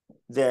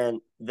 then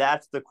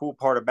that's the cool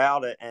part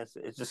about it. And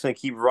it's just going to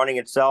keep running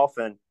itself.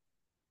 And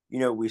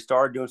we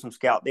started doing some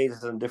scout days in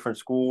some different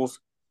schools.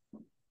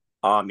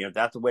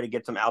 That's a way to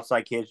get some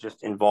outside kids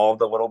just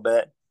involved a little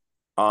bit.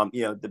 And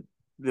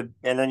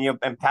then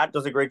and Pat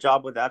does a great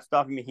job with that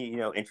stuff. I mean, he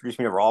introduced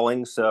me to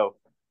Rawlings, so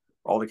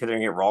all the kids are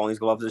gonna get Rawlings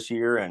gloves this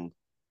year. And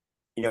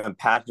and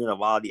Pat's doing a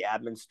lot of the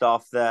admin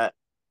stuff that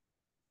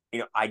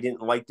I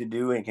didn't like to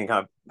do, and can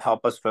kind of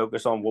help us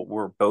focus on what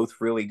we're both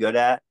really good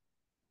at.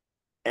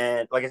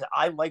 And like I said,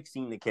 I like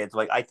seeing the kids.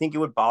 Like, I think it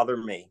would bother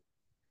me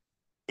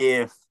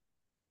if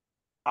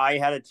I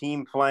had a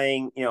team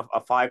playing a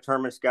 5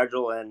 tournament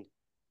schedule and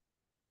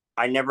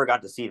I never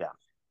got to see them.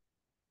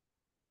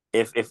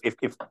 If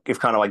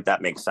kind of like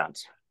that makes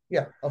sense.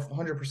 Yeah,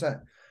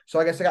 100%.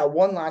 So I guess I got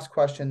one last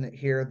question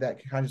here that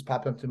can kind of just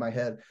pop into my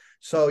head.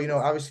 So,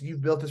 obviously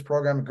you've built this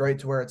program great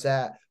to where it's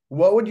at.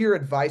 What would your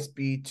advice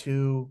be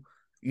to,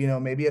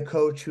 maybe a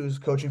coach who's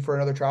coaching for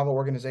another travel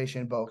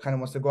organization, but kind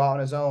of wants to go out on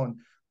his own?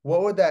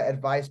 What would that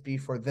advice be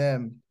for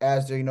them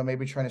as they're,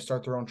 maybe trying to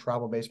start their own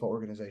travel baseball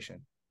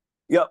organization?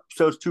 Yep.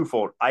 So it's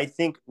twofold. I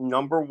think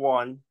number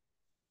one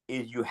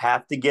is you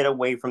have to get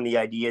away from the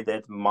idea that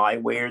it's my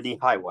way or the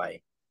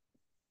highway.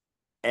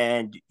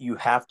 And you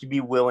have to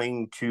be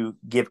willing to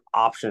give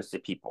options to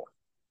people.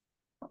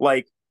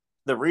 Like,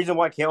 the reason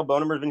why Caleb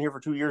Bonemer's been here for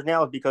 2 years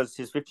now is because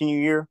his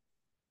 15th year,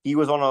 he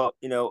was on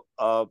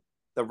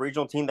the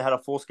regional team that had a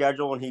full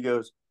schedule, and he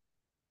goes,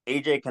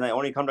 AJ, can I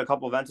only come to a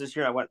couple events this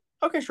year? And I went,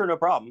 okay, sure, no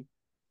problem.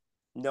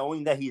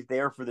 Knowing that he's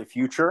there for the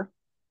future.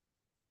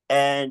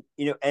 And,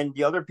 and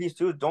the other piece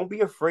too is don't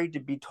be afraid to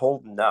be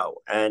told no.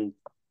 And,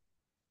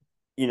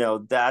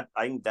 that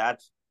I think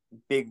that's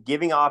big.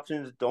 Giving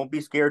options. Don't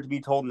be scared to be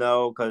told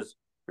no, because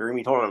you're going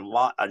to be told a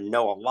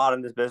lot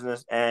in this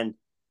business. And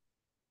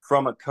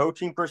from a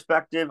coaching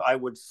perspective, I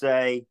would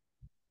say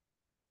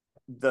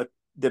the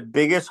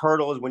biggest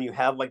hurdle is when you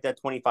have like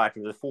that 25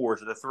 to the 4s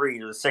or the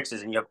 3s or the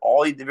 6s, and you have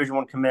all these Division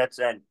I commits,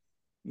 and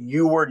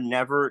you were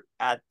never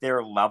at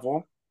their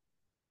level.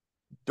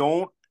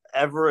 Don't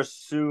ever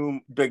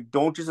assume,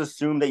 don't just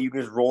assume that you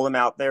can just roll them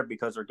out there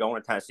because they're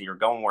going to Tennessee or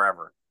going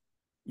wherever,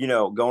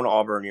 going to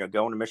Auburn,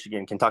 going to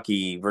Michigan,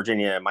 Kentucky,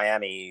 Virginia,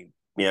 Miami,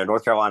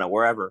 North Carolina,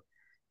 wherever,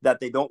 that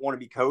they don't want to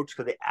be coached,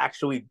 because they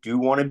actually do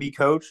want to be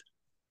coached.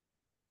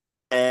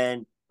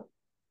 And,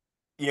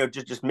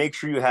 just make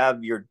sure you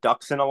have your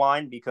ducks in a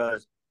line,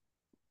 because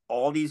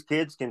all these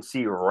kids can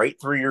see right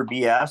through your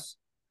BS.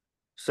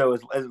 So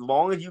as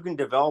long as you can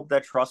develop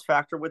that trust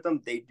factor with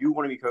them, they do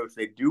want to be coached.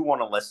 They do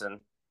want to listen,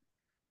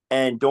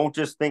 and don't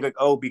just think like,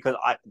 oh, because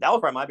that was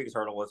probably my biggest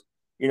hurdle was,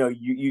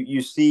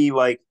 you see,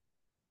 like,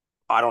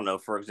 I don't know,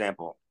 for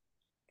example,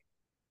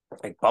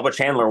 like Bubba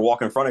Chandler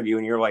walk in front of you,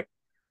 and you're like,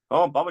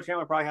 oh, Bubba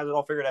Chandler probably has it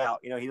all figured out.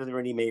 He doesn't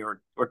really need me,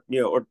 or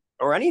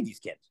any of these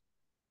kids.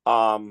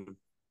 Um,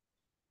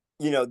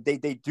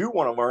 they do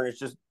want to learn. It's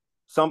just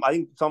I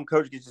think some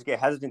coaches just get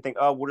hesitant and think,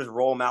 oh, we'll just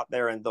roll them out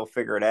there and they'll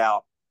figure it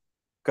out.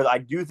 Because I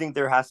do think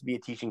there has to be a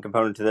teaching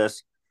component to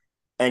this,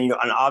 and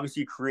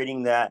obviously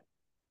creating that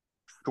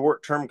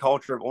short-term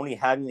culture of only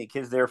having the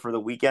kids there for the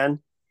weekend.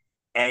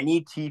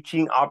 Any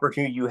teaching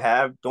opportunity you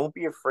have, don't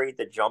be afraid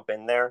to jump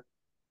in there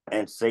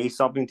and say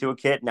something to a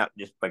kid. Now,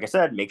 just like I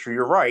said, make sure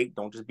you're right.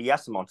 Don't just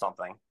BS them on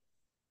something,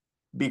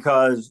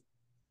 because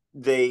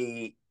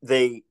they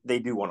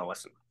do want to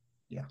listen.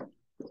 Yeah.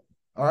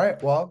 All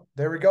right. Well,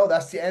 there we go.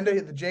 That's the end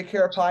of the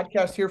JKR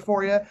podcast here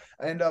for you.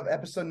 End of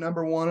episode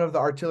number 1 of the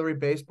Artillery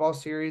Baseball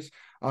series.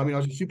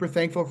 Super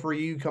thankful for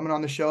you coming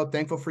on the show.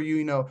 Thankful for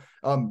you,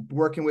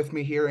 working with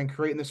me here and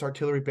creating this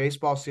Artillery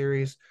Baseball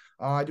series.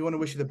 I do want to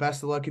wish you the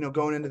best of luck,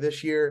 going into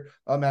this year,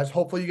 as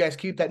hopefully you guys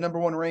keep that number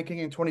 1 ranking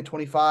in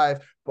 2025,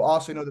 but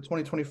also, the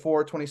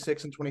 2024,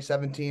 26, and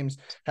 27 teams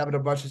having a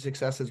bunch of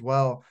success as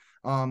well.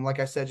 Like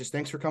I said, just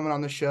thanks for coming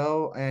on the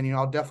show. And,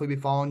 I'll definitely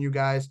be following you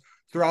guys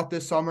throughout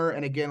this summer.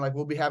 And again, like,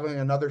 we'll be having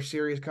another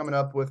series coming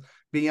up with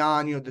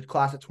beyond, the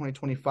class of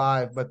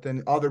 2025, but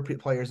then other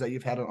players that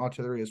you've had on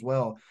Artillery as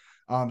well.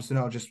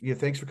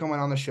 Thanks for coming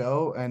on the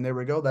show. And there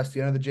we go. That's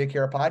the end of the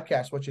JKR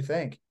podcast. What you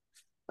think?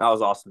 That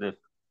was awesome, dude.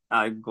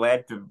 I'm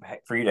glad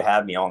for you to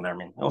have me on there,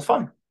 man. It was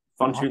fun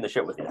shooting the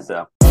shit with you.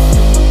 So.